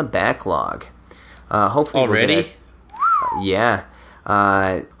couple in the backlog. Hopefully already? Yeah.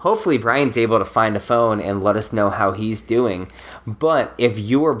 Hopefully Brian's able to find a phone and let us know how he's doing. But if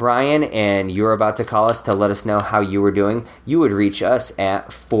you were Brian and you're about to call us to let us know how you were doing, you would reach us at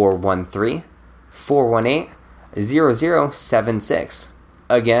 413-418-0076.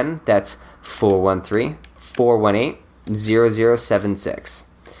 Again, that's 413-418-0076.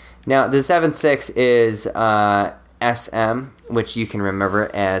 Now, the 76 is SM, which you can remember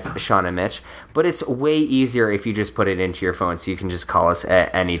as Sean and Mitch, but it's way easier if you just put it into your phone so you can just call us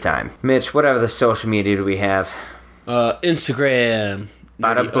at any time. Mitch, what other social media do we have? Instagram.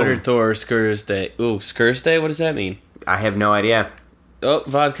 Thor Scursday. Ooh, Scursday? What does that mean? I have no idea. Oh,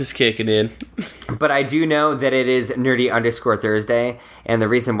 vodka's kicking in. But I do know that it is nerdy_Thursday, and the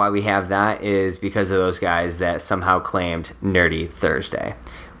reason why we have that is because of those guys that somehow claimed Nerdy Thursday,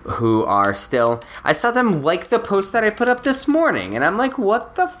 who are still... I saw them like the post that I put up this morning, and I'm like,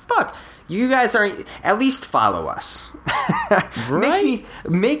 what the fuck? You guys are... At least follow us. Right?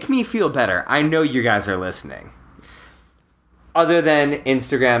 Make me feel better. I know you guys are listening. Other than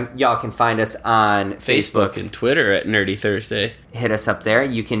Instagram, y'all can find us on Facebook and Twitter at Nerdy Thursday. Hit us up there.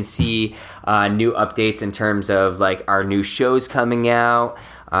 You can see new updates in terms of like our new shows coming out,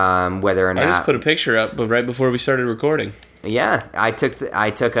 whether or not... I just put a picture up but right before we started recording. Yeah, I took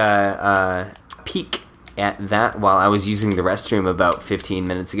a peek at that while I was using the restroom about 15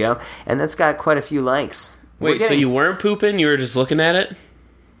 minutes ago, and that's got quite a few likes. Wait, so you weren't pooping? You were just looking at it?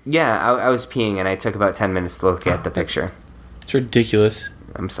 Yeah, I was peeing, and I took about 10 minutes to look at the picture. It's ridiculous.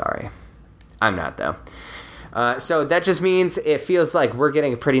 I'm sorry. I'm not, though. So that just means it feels like we're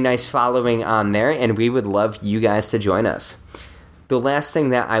getting a pretty nice following on there, and we would love you guys to join us. The last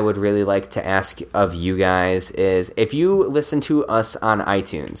thing that I would really like to ask of you guys is, if you listen to us on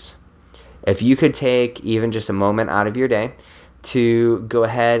iTunes, if you could take even just a moment out of your day to go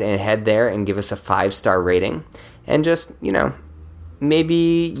ahead and head there and give us a 5-star rating, and just,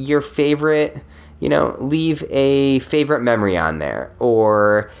 maybe your favorite leave a favorite memory on there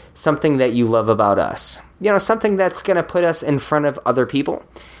or something that you love about us. Something that's going to put us in front of other people.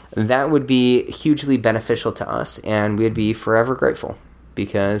 That would be hugely beneficial to us, and we'd be forever grateful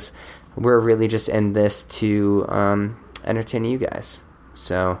because we're really just in this to entertain you guys.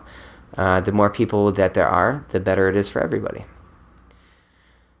 So the more people that there are, the better it is for everybody.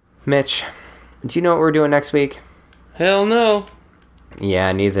 Mitch, do you know what we're doing next week? Hell no.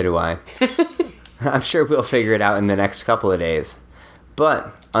 Yeah, neither do I. I'm sure we'll figure it out in the next couple of days.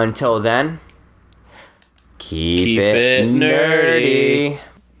 But until then, keep it nerdy.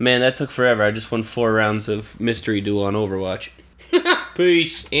 Man, that took forever. I just won 4 rounds of Mystery Duel on Overwatch.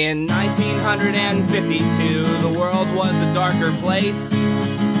 Peace. In 1952, the world was a darker place.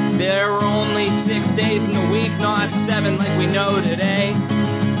 There were only 6 days in the week, not 7 like we know today.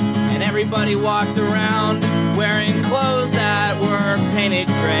 And everybody walked around wearing clothes that were painted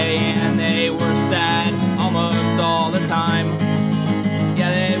gray, and they were sad almost all the time.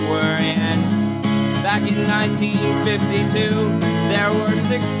 Yeah, they were. And back in 1952, there were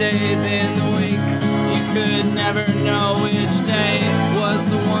 6 days in the week. You could never know which day was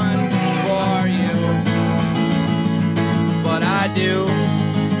the one for you, but I do.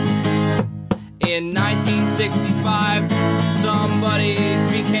 In 1965, somebody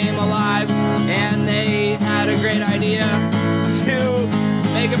became alive, and they had a great idea to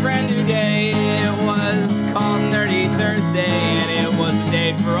make a brand new day. It was called Nerdy Thursday, and it was a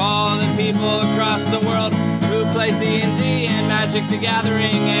day for all the people across the world who played D&D and Magic the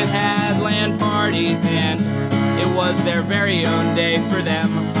Gathering and had LAN parties, and it was their very own day for them.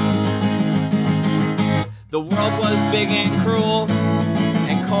 The world was big and cruel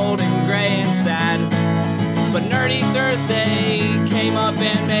and cold and gray and sad, but Nerdy Thursday came up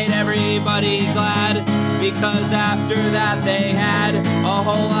and made everybody glad, because after that they had a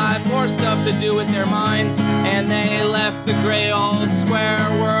whole lot more stuff to do with their minds, and they left the gray old square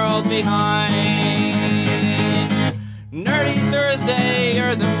world behind.